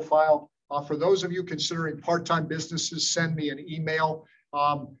profile. For those of you considering part-time businesses, send me an email.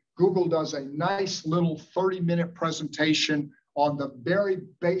 Google does a nice little 30-minute presentation on the very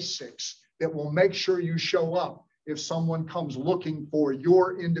basics that will make sure you show up. if someone comes looking for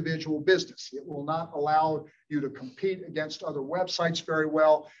your individual business. It will not allow you to compete against other websites very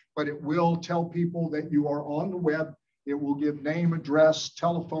well, but it will tell people that you are on the web. It will give name, address,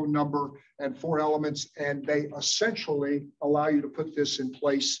 telephone number, and 4 elements, and they essentially allow you to put this in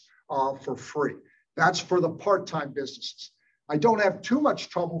place for free. That's for the part-time businesses. I don't have too much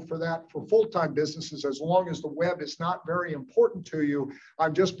trouble for that for full-time businesses, as long as the web is not very important to you.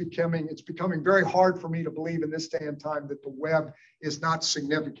 It's becoming very hard for me to believe in this day and time that the web is not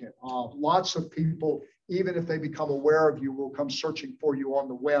significant. Lots of people, even if they become aware of you, will come searching for you on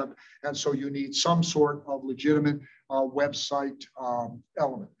the web. And so you need some sort of legitimate website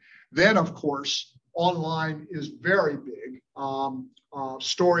element. Then, of course, online is very big.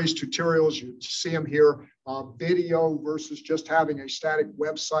 Stories, tutorials, you see them here. Video versus just having a static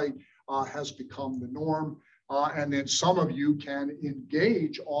website has become the norm. And then some of you can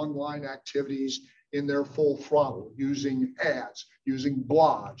engage online activities in their full throttle, using ads, using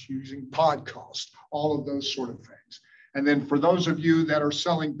blogs, using podcasts, all of those sort of things. And then for those of you that are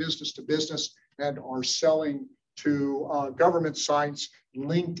selling business to business and are selling to government sites,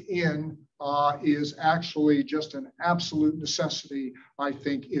 LinkedIn is actually just an absolute necessity, I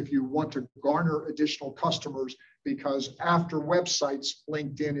think, if you want to garner additional customers, because after websites,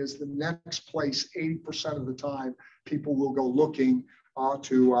 LinkedIn is the next place 80% of the time people will go looking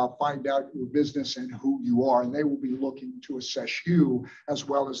to find out your business and who you are, and they will be looking to assess you as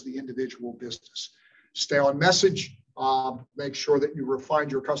well as the individual business. Stay on message. Make sure that you refine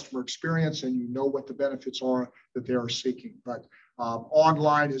your customer experience and you know what the benefits are that they are seeking. But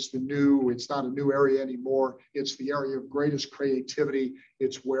online is it's not a new area anymore. It's the area of greatest creativity.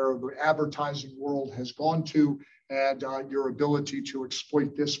 It's where the advertising world has gone to, and your ability to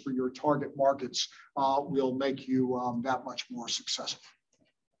exploit this for your target markets will make you that much more successful.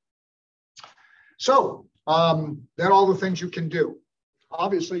 So then all the things you can do.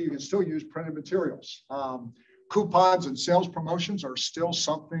 Obviously, you can still use printed materials. Coupons and sales promotions are still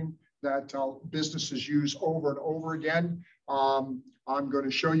something that businesses use over and over again. I'm going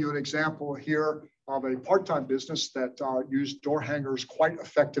to show you an example here of a part-time business that used door hangers quite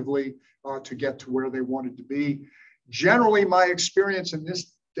effectively to get to where they wanted to be. Generally, my experience in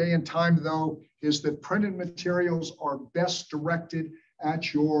this day and time, though, is that printed materials are best directed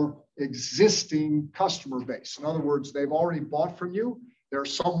at your existing customer base. In other words, they've already bought from you.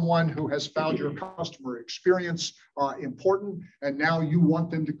 There's someone who has found your customer experience important, and now you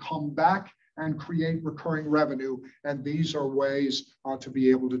want them to come back and create recurring revenue. And these are ways to be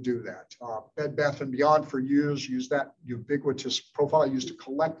able to do that. Bed Bath & Beyond for years used that ubiquitous profile. I used to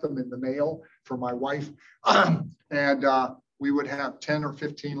collect them in the mail for my wife. And we would have 10 or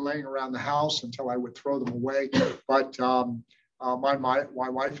 15 laying around the house until I would throw them away. But my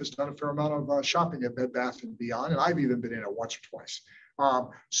wife has done a fair amount of shopping at Bed Bath & Beyond, and I've even been in it once or twice.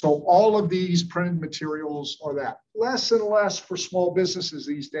 So all of these printed materials are that. Less and less for small businesses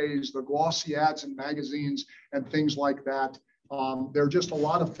these days, the glossy ads in magazines and things like that. There are just a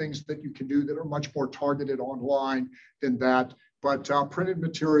lot of things that you can do that are much more targeted online than that. But printed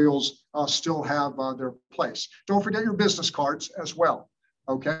materials still have their place. Don't forget your business cards as well,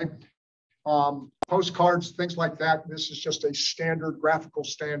 okay? Postcards, things like that. This is just a standard graphical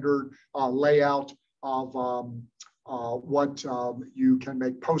standard layout of what you can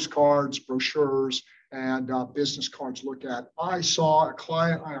make postcards, brochures, and business cards look at. I saw a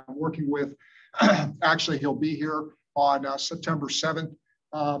client I am working with, actually he'll be here on September 7th.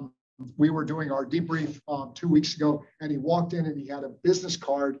 We were doing our debrief 2 weeks ago, and he walked in and he had a business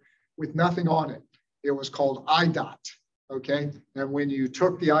card with nothing on it. It was called iDot, okay? And when you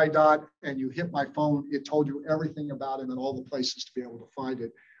took the iDot and you hit my phone, it told you everything about him and all the places to be able to find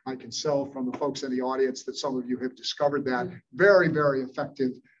it. I can tell from the folks in the audience that some of you have discovered that. Very, very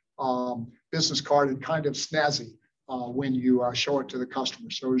effective business card, and kind of snazzy when you show it to the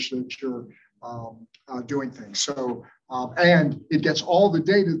customer, so that you're doing things. So, and it gets all the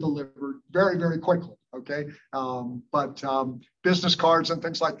data delivered very, very quickly, okay? But business cards and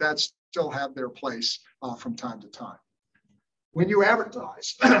things like that still have their place from time to time. When you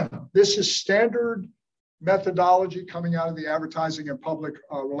advertise, this is standard methodology coming out of the advertising and public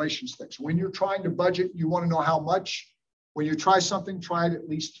relations things. When you're trying to budget, you want to know how much. When you try something, try it at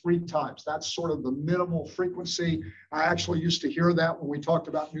least 3 times. That's sort of the minimal frequency. I actually used to hear that when we talked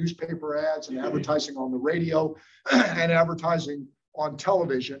about newspaper ads and advertising on the radio and advertising on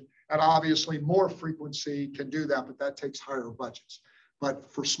television. And obviously more frequency can do that, but that takes higher budgets.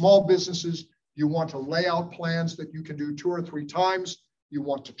 But for small businesses, you want to lay out plans that you can do 2 or 3 times. You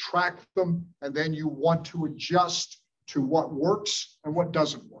want to track them, and then you want to adjust to what works and what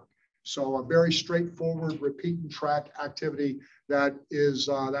doesn't work. So a very straightforward repeat and track activity that is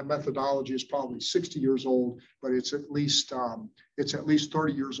that methodology is probably 60 years old, but it's at least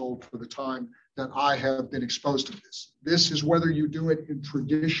 30 years old for the time that I have been exposed to this. This is whether you do it in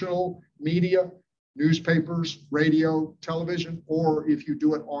traditional media, newspapers, radio, television, or if you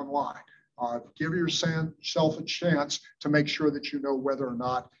do it online. Give yourself a chance to make sure that you know whether or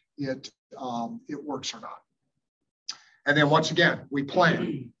not it works or not. And then once again, we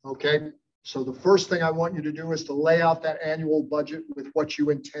plan, okay? So the first thing I want you to do is to lay out that annual budget with what you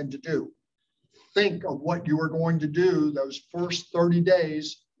intend to do. Think of what you are going to do those first 30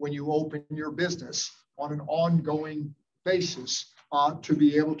 days when you open your business on an ongoing basis to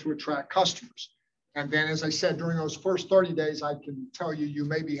be able to attract customers. And then, as I said, during those first 30 days, I can tell you, you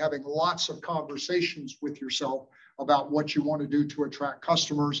may be having lots of conversations with yourself about what you want to do to attract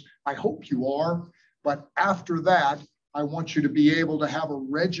customers. I hope you are. But after that, I want you to be able to have a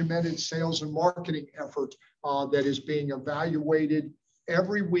regimented sales and marketing effort that is being evaluated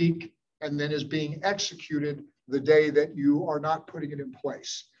every week and then is being executed the day that you are not putting it in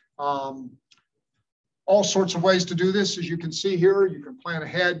place. All sorts of ways to do this. As you can see here, you can plan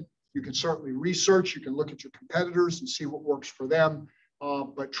ahead. You can certainly research. You can look at your competitors and see what works for them,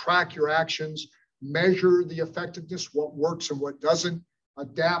 but track your actions, measure the effectiveness, what works and what doesn't,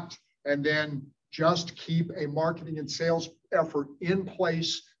 adapt, and then just keep a marketing and sales effort in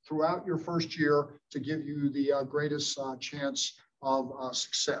place throughout your first year to give you the greatest chance of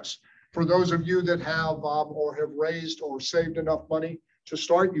success. For those of you that have or have raised or saved enough money to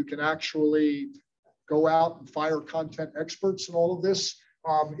start, you can actually go out and fire content experts in all of this.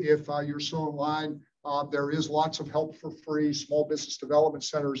 If you're so aligned, there is lots of help for free, small business development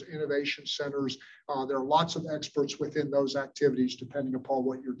centers, innovation centers. There are lots of experts within those activities, depending upon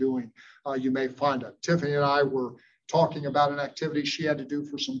what you're doing. You may find it. Tiffany and I were talking about an activity she had to do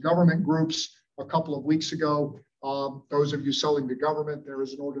for some government groups a couple of weeks ago. Those of you selling to government, there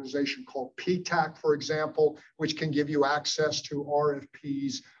is an organization called PTAC, for example, which can give you access to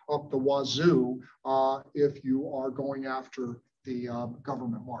RFPs up the wazoo if you are going after the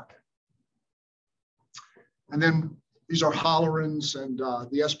government market. And then these are Holloran's and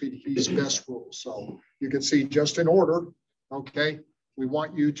the SBD's best rules. So you can see just in order, okay, we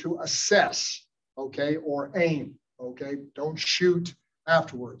want you to assess, okay, or aim, okay? Don't shoot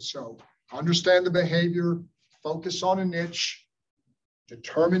afterwards. So understand the behavior, focus on a niche,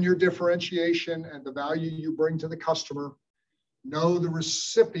 determine your differentiation and the value you bring to the customer, know the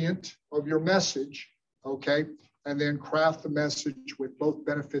recipient of your message, okay, and then craft the message with both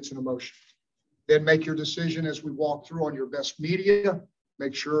benefits and emotion. Then make your decision as we walk through on your best media.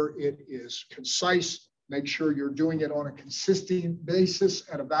 Make sure it is concise. Make sure you're doing it on a consistent basis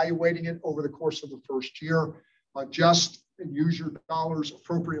and evaluating it over the course of the first year. Adjust and use your dollars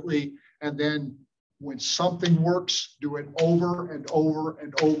appropriately. And then when something works, do it over and over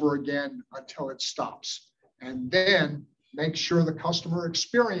and over again until it stops. And then make sure the customer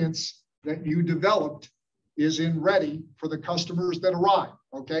experience that you developed is ready for the customers that arrive,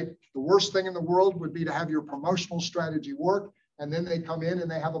 okay? The worst thing in the world would be to have your promotional strategy work and then they come in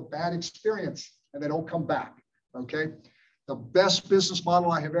and they have a bad experience and they don't come back, okay? The best business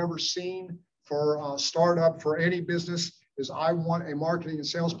model I have ever seen for a startup, for any business, is I want a marketing and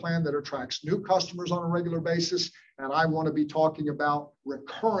sales plan that attracts new customers on a regular basis, and I want to be talking about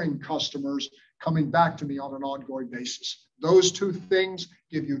recurring customers coming back to me on an ongoing basis. Those two things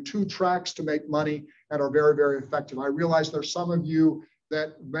give you two tracks to make money and are very, very effective. I realize there's some of you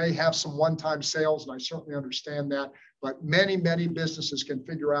that may have some one-time sales, and I certainly understand that, but many, many businesses can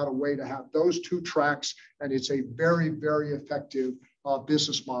figure out a way to have those two tracks, and it's a very, very effective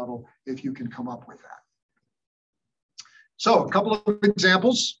business model if you can come up with that. So a couple of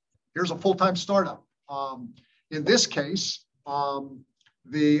examples. Here's a full-time startup. In this case,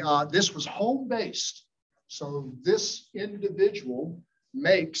 this was home-based. So this individual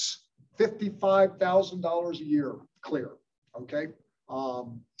makes $55,000 a year clear, okay?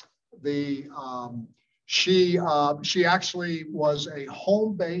 She actually was a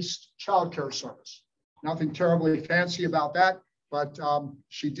home-based childcare service. Nothing terribly fancy about that, but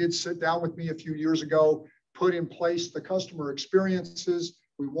she did sit down with me a few years ago, put in place the customer experiences.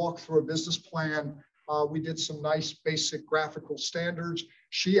 We walked through a business plan. We did some nice basic graphical standards.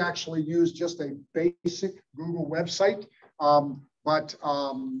 She actually used just a basic Google website, I'm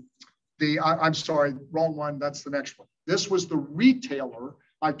sorry, wrong one. That's the next one. This was the retailer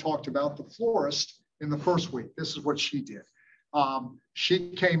I talked about, the florist, in the first week. This is what she did.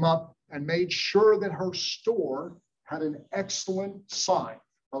 She came up and made sure that her store had an excellent sign,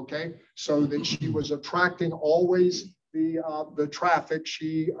 okay? So that she was attracting always the traffic.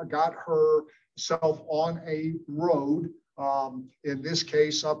 She got herself on a road, in this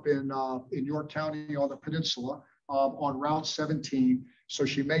case up in York County on the peninsula, on Route 17. So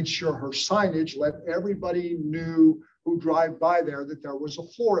she made sure her signage let everybody knew who drive by there that there was a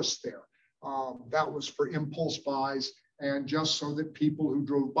florist there. That was for impulse buys, and just so that people who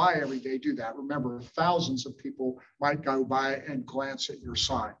drove by every day do that. Remember, thousands of people might go by and glance at your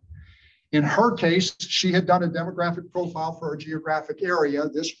sign. In her case, she had done a demographic profile for her geographic area.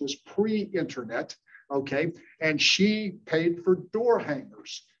 This was pre-internet, okay? And she paid for door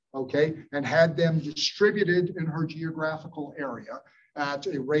hangers, okay? And had them distributed in her geographical area at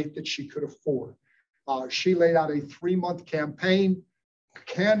a rate that she could afford. She laid out a 3-month campaign,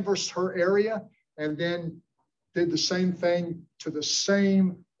 canvassed her area, and then did the same thing to the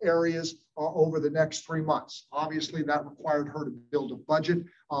same areas over the next 3 months. Obviously, that required her to build a budget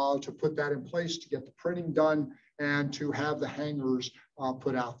to put that in place, to get the printing done, and to have the hangers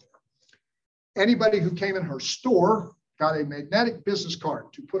put out there. Anybody who came in her store got a magnetic business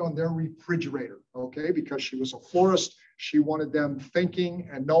card to put on their refrigerator, okay? Because she was a florist, she wanted them thinking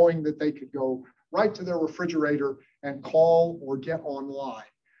and knowing that they could go right to their refrigerator and call or get online.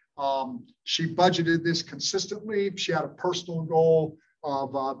 She budgeted this consistently. She had a personal goal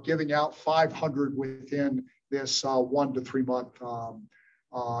of giving out 500 within this 1 to 3 month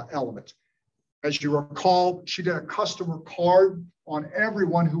element. As you recall, she did a customer card on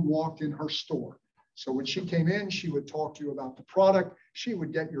everyone who walked in her store. So when she came in, she would talk to you about the product. She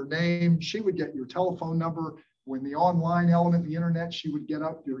would get your name. She would get your telephone number. When the online element, the internet, she would get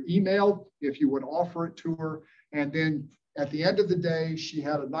up your email if you would offer it to her. And then at the end of the day, she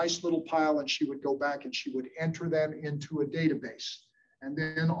had a nice little pile, and she would go back and she would enter them into a database. And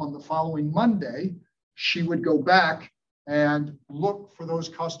then on the following Monday, she would go back and look for those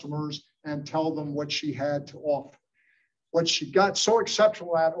customers and tell them what she had to offer. What she got so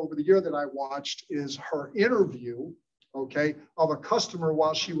exceptional at over the year that I watched is her interview, okay, of a customer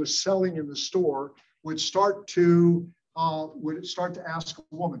while she was selling in the store would start to ask a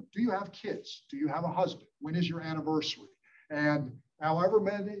woman, do you have kids? Do you have a husband? When is your anniversary? And however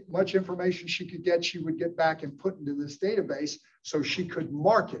much information she could get, she would get back and put into this database so she could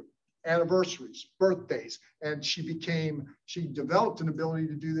market anniversaries, birthdays, and she developed an ability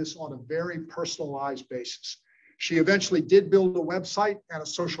to do this on a very personalized basis. She eventually did build a website and a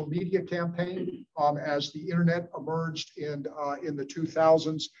social media campaign as the internet emerged in the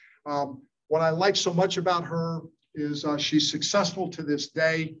 2000s. What I like so much about her is she's successful to this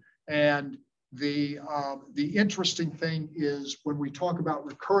day. And the interesting thing is when we talk about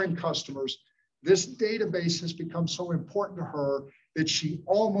recurring customers, this database has become so important to her that she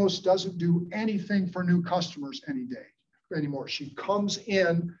almost doesn't do anything for new customers anymore. She comes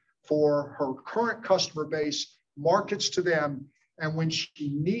in for her current customer base, markets to them, and when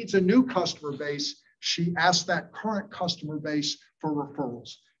she needs a new customer base, she asks that current customer base for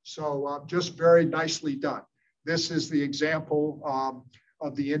referrals. So just very nicely done. This is the example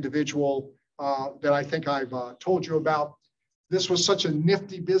of the individual that I think I've told you about. This was such a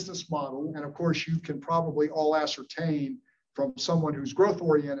nifty business model. And of course, you can probably all ascertain from someone who's growth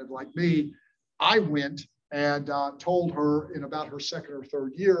oriented like me, I went and told her in about her second or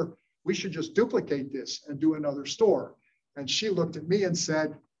third year, we should just duplicate this and do another store. And she looked at me and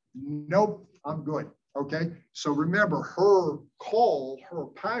said, nope, I'm good. Okay. So remember, her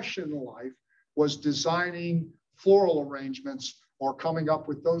passion in life was designing floral arrangements or coming up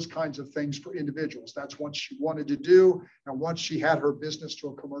with those kinds of things for individuals. That's what she wanted to do. And once she had her business to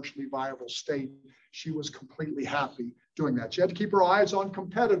a commercially viable state, she was completely happy doing that. She had to keep her eyes on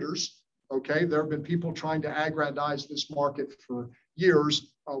competitors. Okay. There have been people trying to aggrandize this market for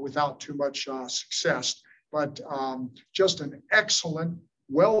years without too much success, but just an excellent,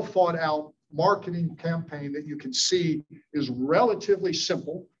 well thought out marketing campaign that you can see is relatively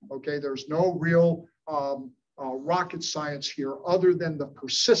simple. Okay, there's no real rocket science here other than the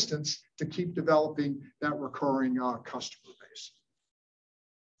persistence to keep developing that recurring customer base.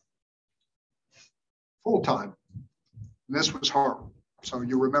 Full time. And this was her. So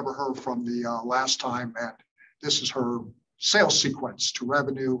you remember her from the last time, and this is her sales sequence to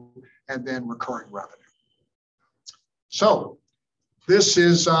revenue and then recurring revenue. So this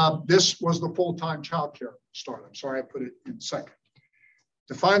was the full-time childcare start. I'm sorry I put it in second.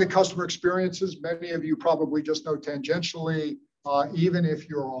 Define the customer experiences. Many of you probably just know tangentially, even if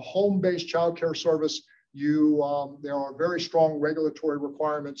you're a home-based childcare service, there are very strong regulatory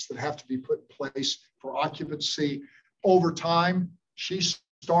requirements that have to be put in place for occupancy. Over time, she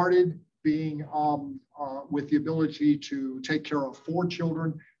started being with the ability to take care of 4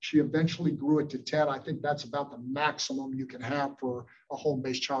 children. She eventually grew it to 10. I think that's about the maximum you can have for a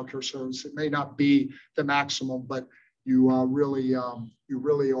home-based childcare service. It may not be the maximum, but you really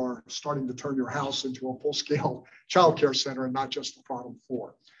are starting to turn your house into a full-scale childcare center and not just the bottom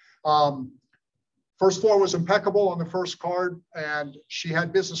floor. First floor was impeccable on the first card, and she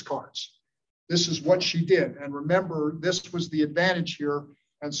had business cards. This is what she did. And remember, this was the advantage here.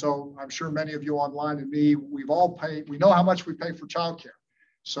 And so I'm sure many of you online and me, we've all paid, we know how much we pay for childcare.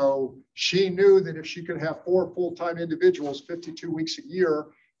 So she knew that if she could have 4 full-time individuals, 52 weeks a year,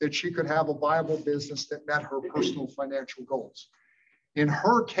 that she could have a viable business that met her personal financial goals. In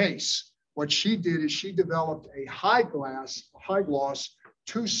her case, what she did is she developed a high gloss,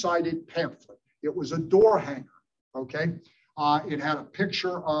 2-sided pamphlet. It was a door hanger, okay? It had a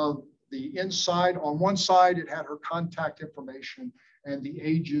picture of the inside. On one side, it had her contact information and the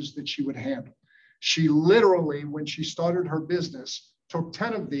ages that she would handle. She literally, when she started her business, took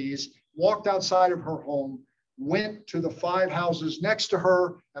 10 of these, walked outside of her home, went to the 5 houses next to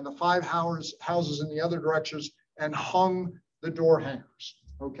her and the 5 houses in the other directions and hung the door hangers,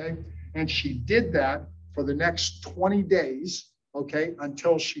 okay? And she did that for the next 20 days, okay,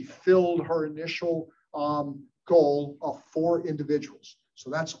 until she filled her initial goal of 4 individuals. So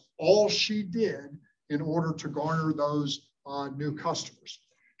that's all she did in order to garner those new customers.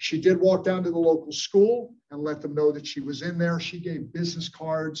 She did walk down to the local school and let them know that she was in there. She gave business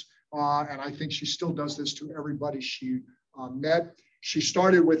cards, and I think she still does this to everybody she met. She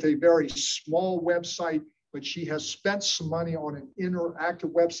started with a very small website, but she has spent some money on an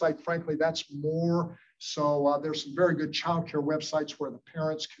interactive website. Frankly, that's more. So there's some very good childcare websites where the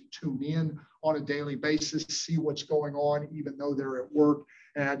parents can tune in on a daily basis, see what's going on, even though they're at work.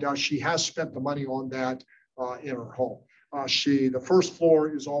 And she has spent the money on that in her home. The first floor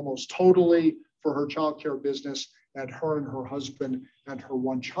is almost totally for her childcare business, and her and her husband and her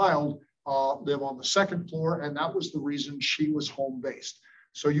 1 child live on the second floor, and that was the reason she was home-based.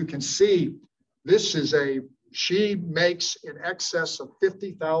 So you can see this is she makes in excess of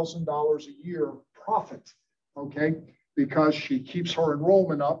 $50,000 a year profit, okay, because she keeps her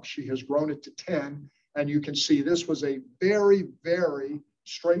enrollment up. She has grown it to 10, and you can see this was a very, very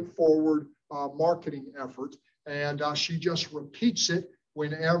straightforward marketing effort, and she just repeats it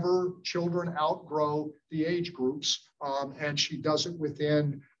whenever children outgrow the age groups, and she does it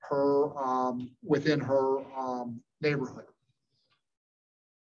within her neighborhood.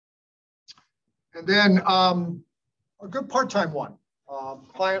 And then a good part-time one.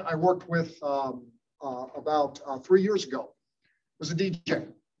 Client I worked with about 3 years ago was a DJ,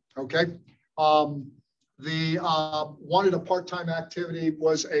 okay? Wanted a part-time activity,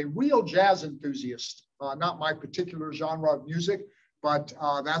 was a real jazz enthusiast, not my particular genre of music, but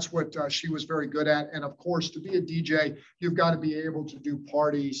that's what she was very good at. And of course, to be a DJ, you've got to be able to do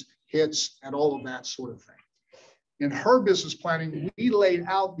parties, hits, and all of that sort of thing. In her business planning, we laid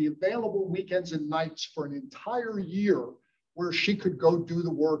out the available weekends and nights for an entire year where she could go do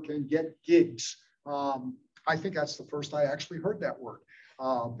the work and get gigs. I think that's the first I actually heard that word,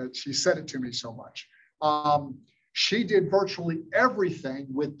 but she said it to me so much. She did virtually everything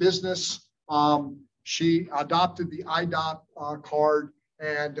with business. She adopted the IDOT card,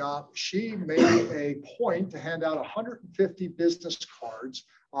 and she made a point to hand out 150 business cards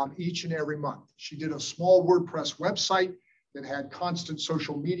each and every month. She did a small WordPress website that had constant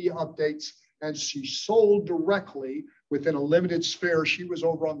social media updates, and she sold directly within a limited sphere. She was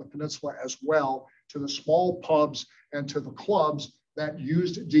over on the peninsula as well, to the small pubs and to the clubs that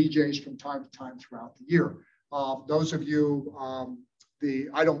used DJs from time to time throughout the year. Those of you,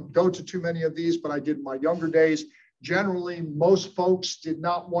 I don't go to too many of these, but I did in my younger days. Generally, most folks did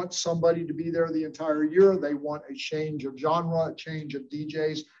not want somebody to be there the entire year. They want a change of genre, a change of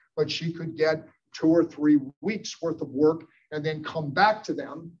DJs, but she could get 2 or 3 weeks worth of work and then come back to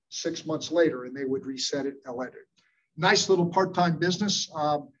them 6 months later, and they would reset it and let it. Nice little part-time business.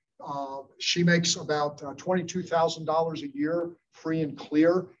 She makes about $22,000 a year, free and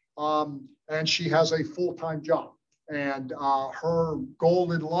clear, and she has a full-time job. And her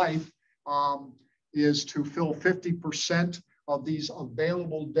goal in life is to fill 50% of these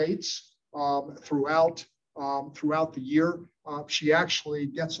available dates throughout the year. She actually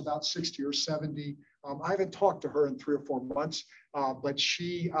gets about 60 or 70. I haven't talked to her in 3 or 4 months, but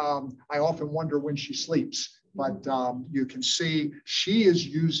I often wonder when she sleeps. But you can see she is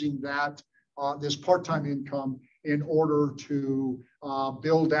using this part-time income in order to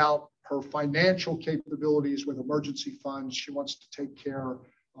build out her financial capabilities with emergency funds. She wants to take care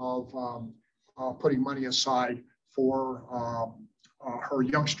of putting money aside for her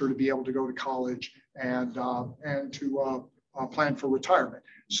youngster to be able to go to college and to plan for retirement.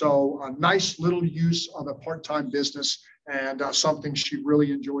 So a nice little use of a part-time business and something she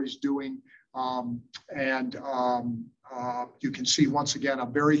really enjoys doing. You can see once again a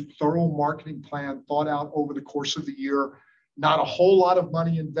very thorough marketing plan thought out over the course of the year. Not a whole lot of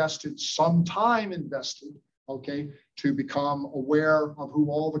money invested, some time invested, okay, to become aware of who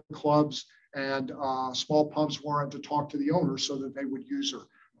all the clubs and small pumps were and to talk to the owners so that they would use her.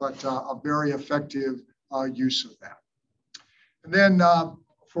 But a very effective use of that. And then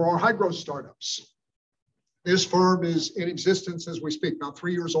for our high growth startups, this firm is in existence as we speak, about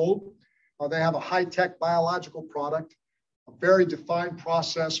 3 years old. They have a high-tech biological product, a very defined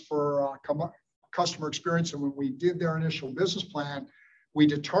process for customer experience. And when we did their initial business plan, we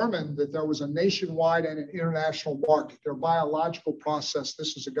determined that there was a nationwide and an international market. Their biological process,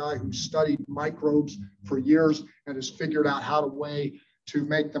 this is a guy who studied microbes for years and has figured out how to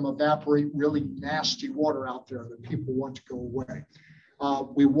make them evaporate really nasty water out there that people want to go away.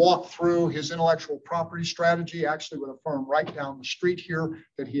 We walked through his intellectual property strategy, actually with a firm right down the street here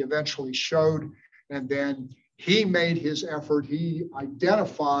that he eventually showed. And then he made his effort. He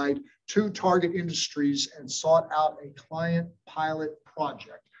identified 2 target industries and sought out a client pilot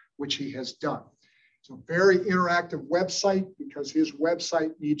project, which he has done. It's a very interactive website because his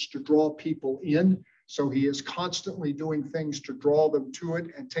website needs to draw people in. So he is constantly doing things to draw them to it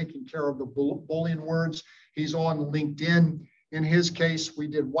and taking care of the Boolean words. He's on LinkedIn. In his case, we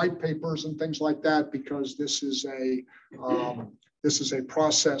did white papers and things like that because this is a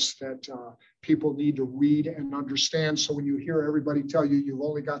process that people need to read and understand. So when you hear everybody tell you you've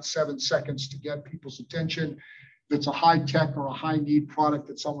only got 7 seconds to get people's attention, if it's a high tech or a high need product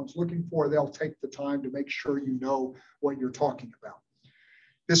that someone's looking for, they'll take the time to make sure you know what you're talking about.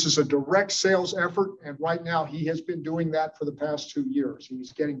 This is a direct sales effort, and right now he has been doing that for the past 2 years.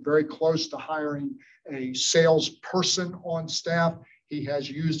 He's getting very close to hiring a salesperson on staff. He has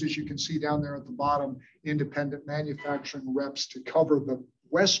used, as you can see down there at the bottom, independent manufacturing reps to cover the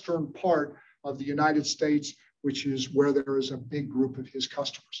western part of the United States, which is where there is a big group of his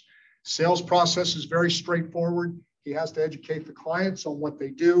customers. Sales process is very straightforward. He has to educate the clients on what they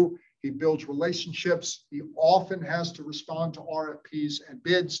do. He builds relationships. He often has to respond to RFPs and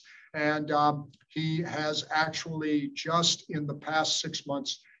bids. And he has actually just in the past 6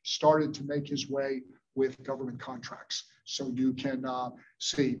 months started to make his way with government contracts. So you can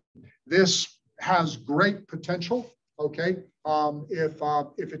see this has great potential. Okay,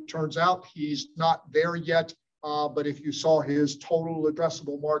 if it turns out he's not there yet, but if you saw his total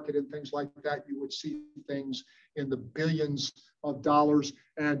addressable market and things like that, you would see things in the billions of dollars.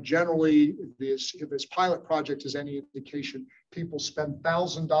 And generally, if this pilot project is any indication, people spend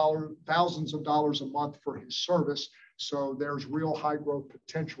thousands of dollars a month for his service. So there's real high growth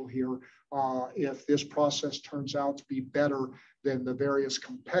potential here if this process turns out to be better than the various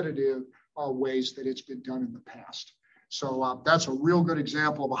competitive ways that it's been done in the past. So that's a real good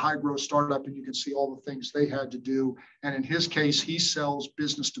example of a high growth startup, and you can see all the things they had to do. And in his case, he sells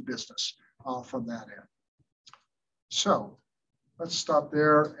business to business from that end. So let's stop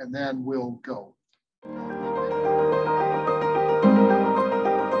there and then we'll go.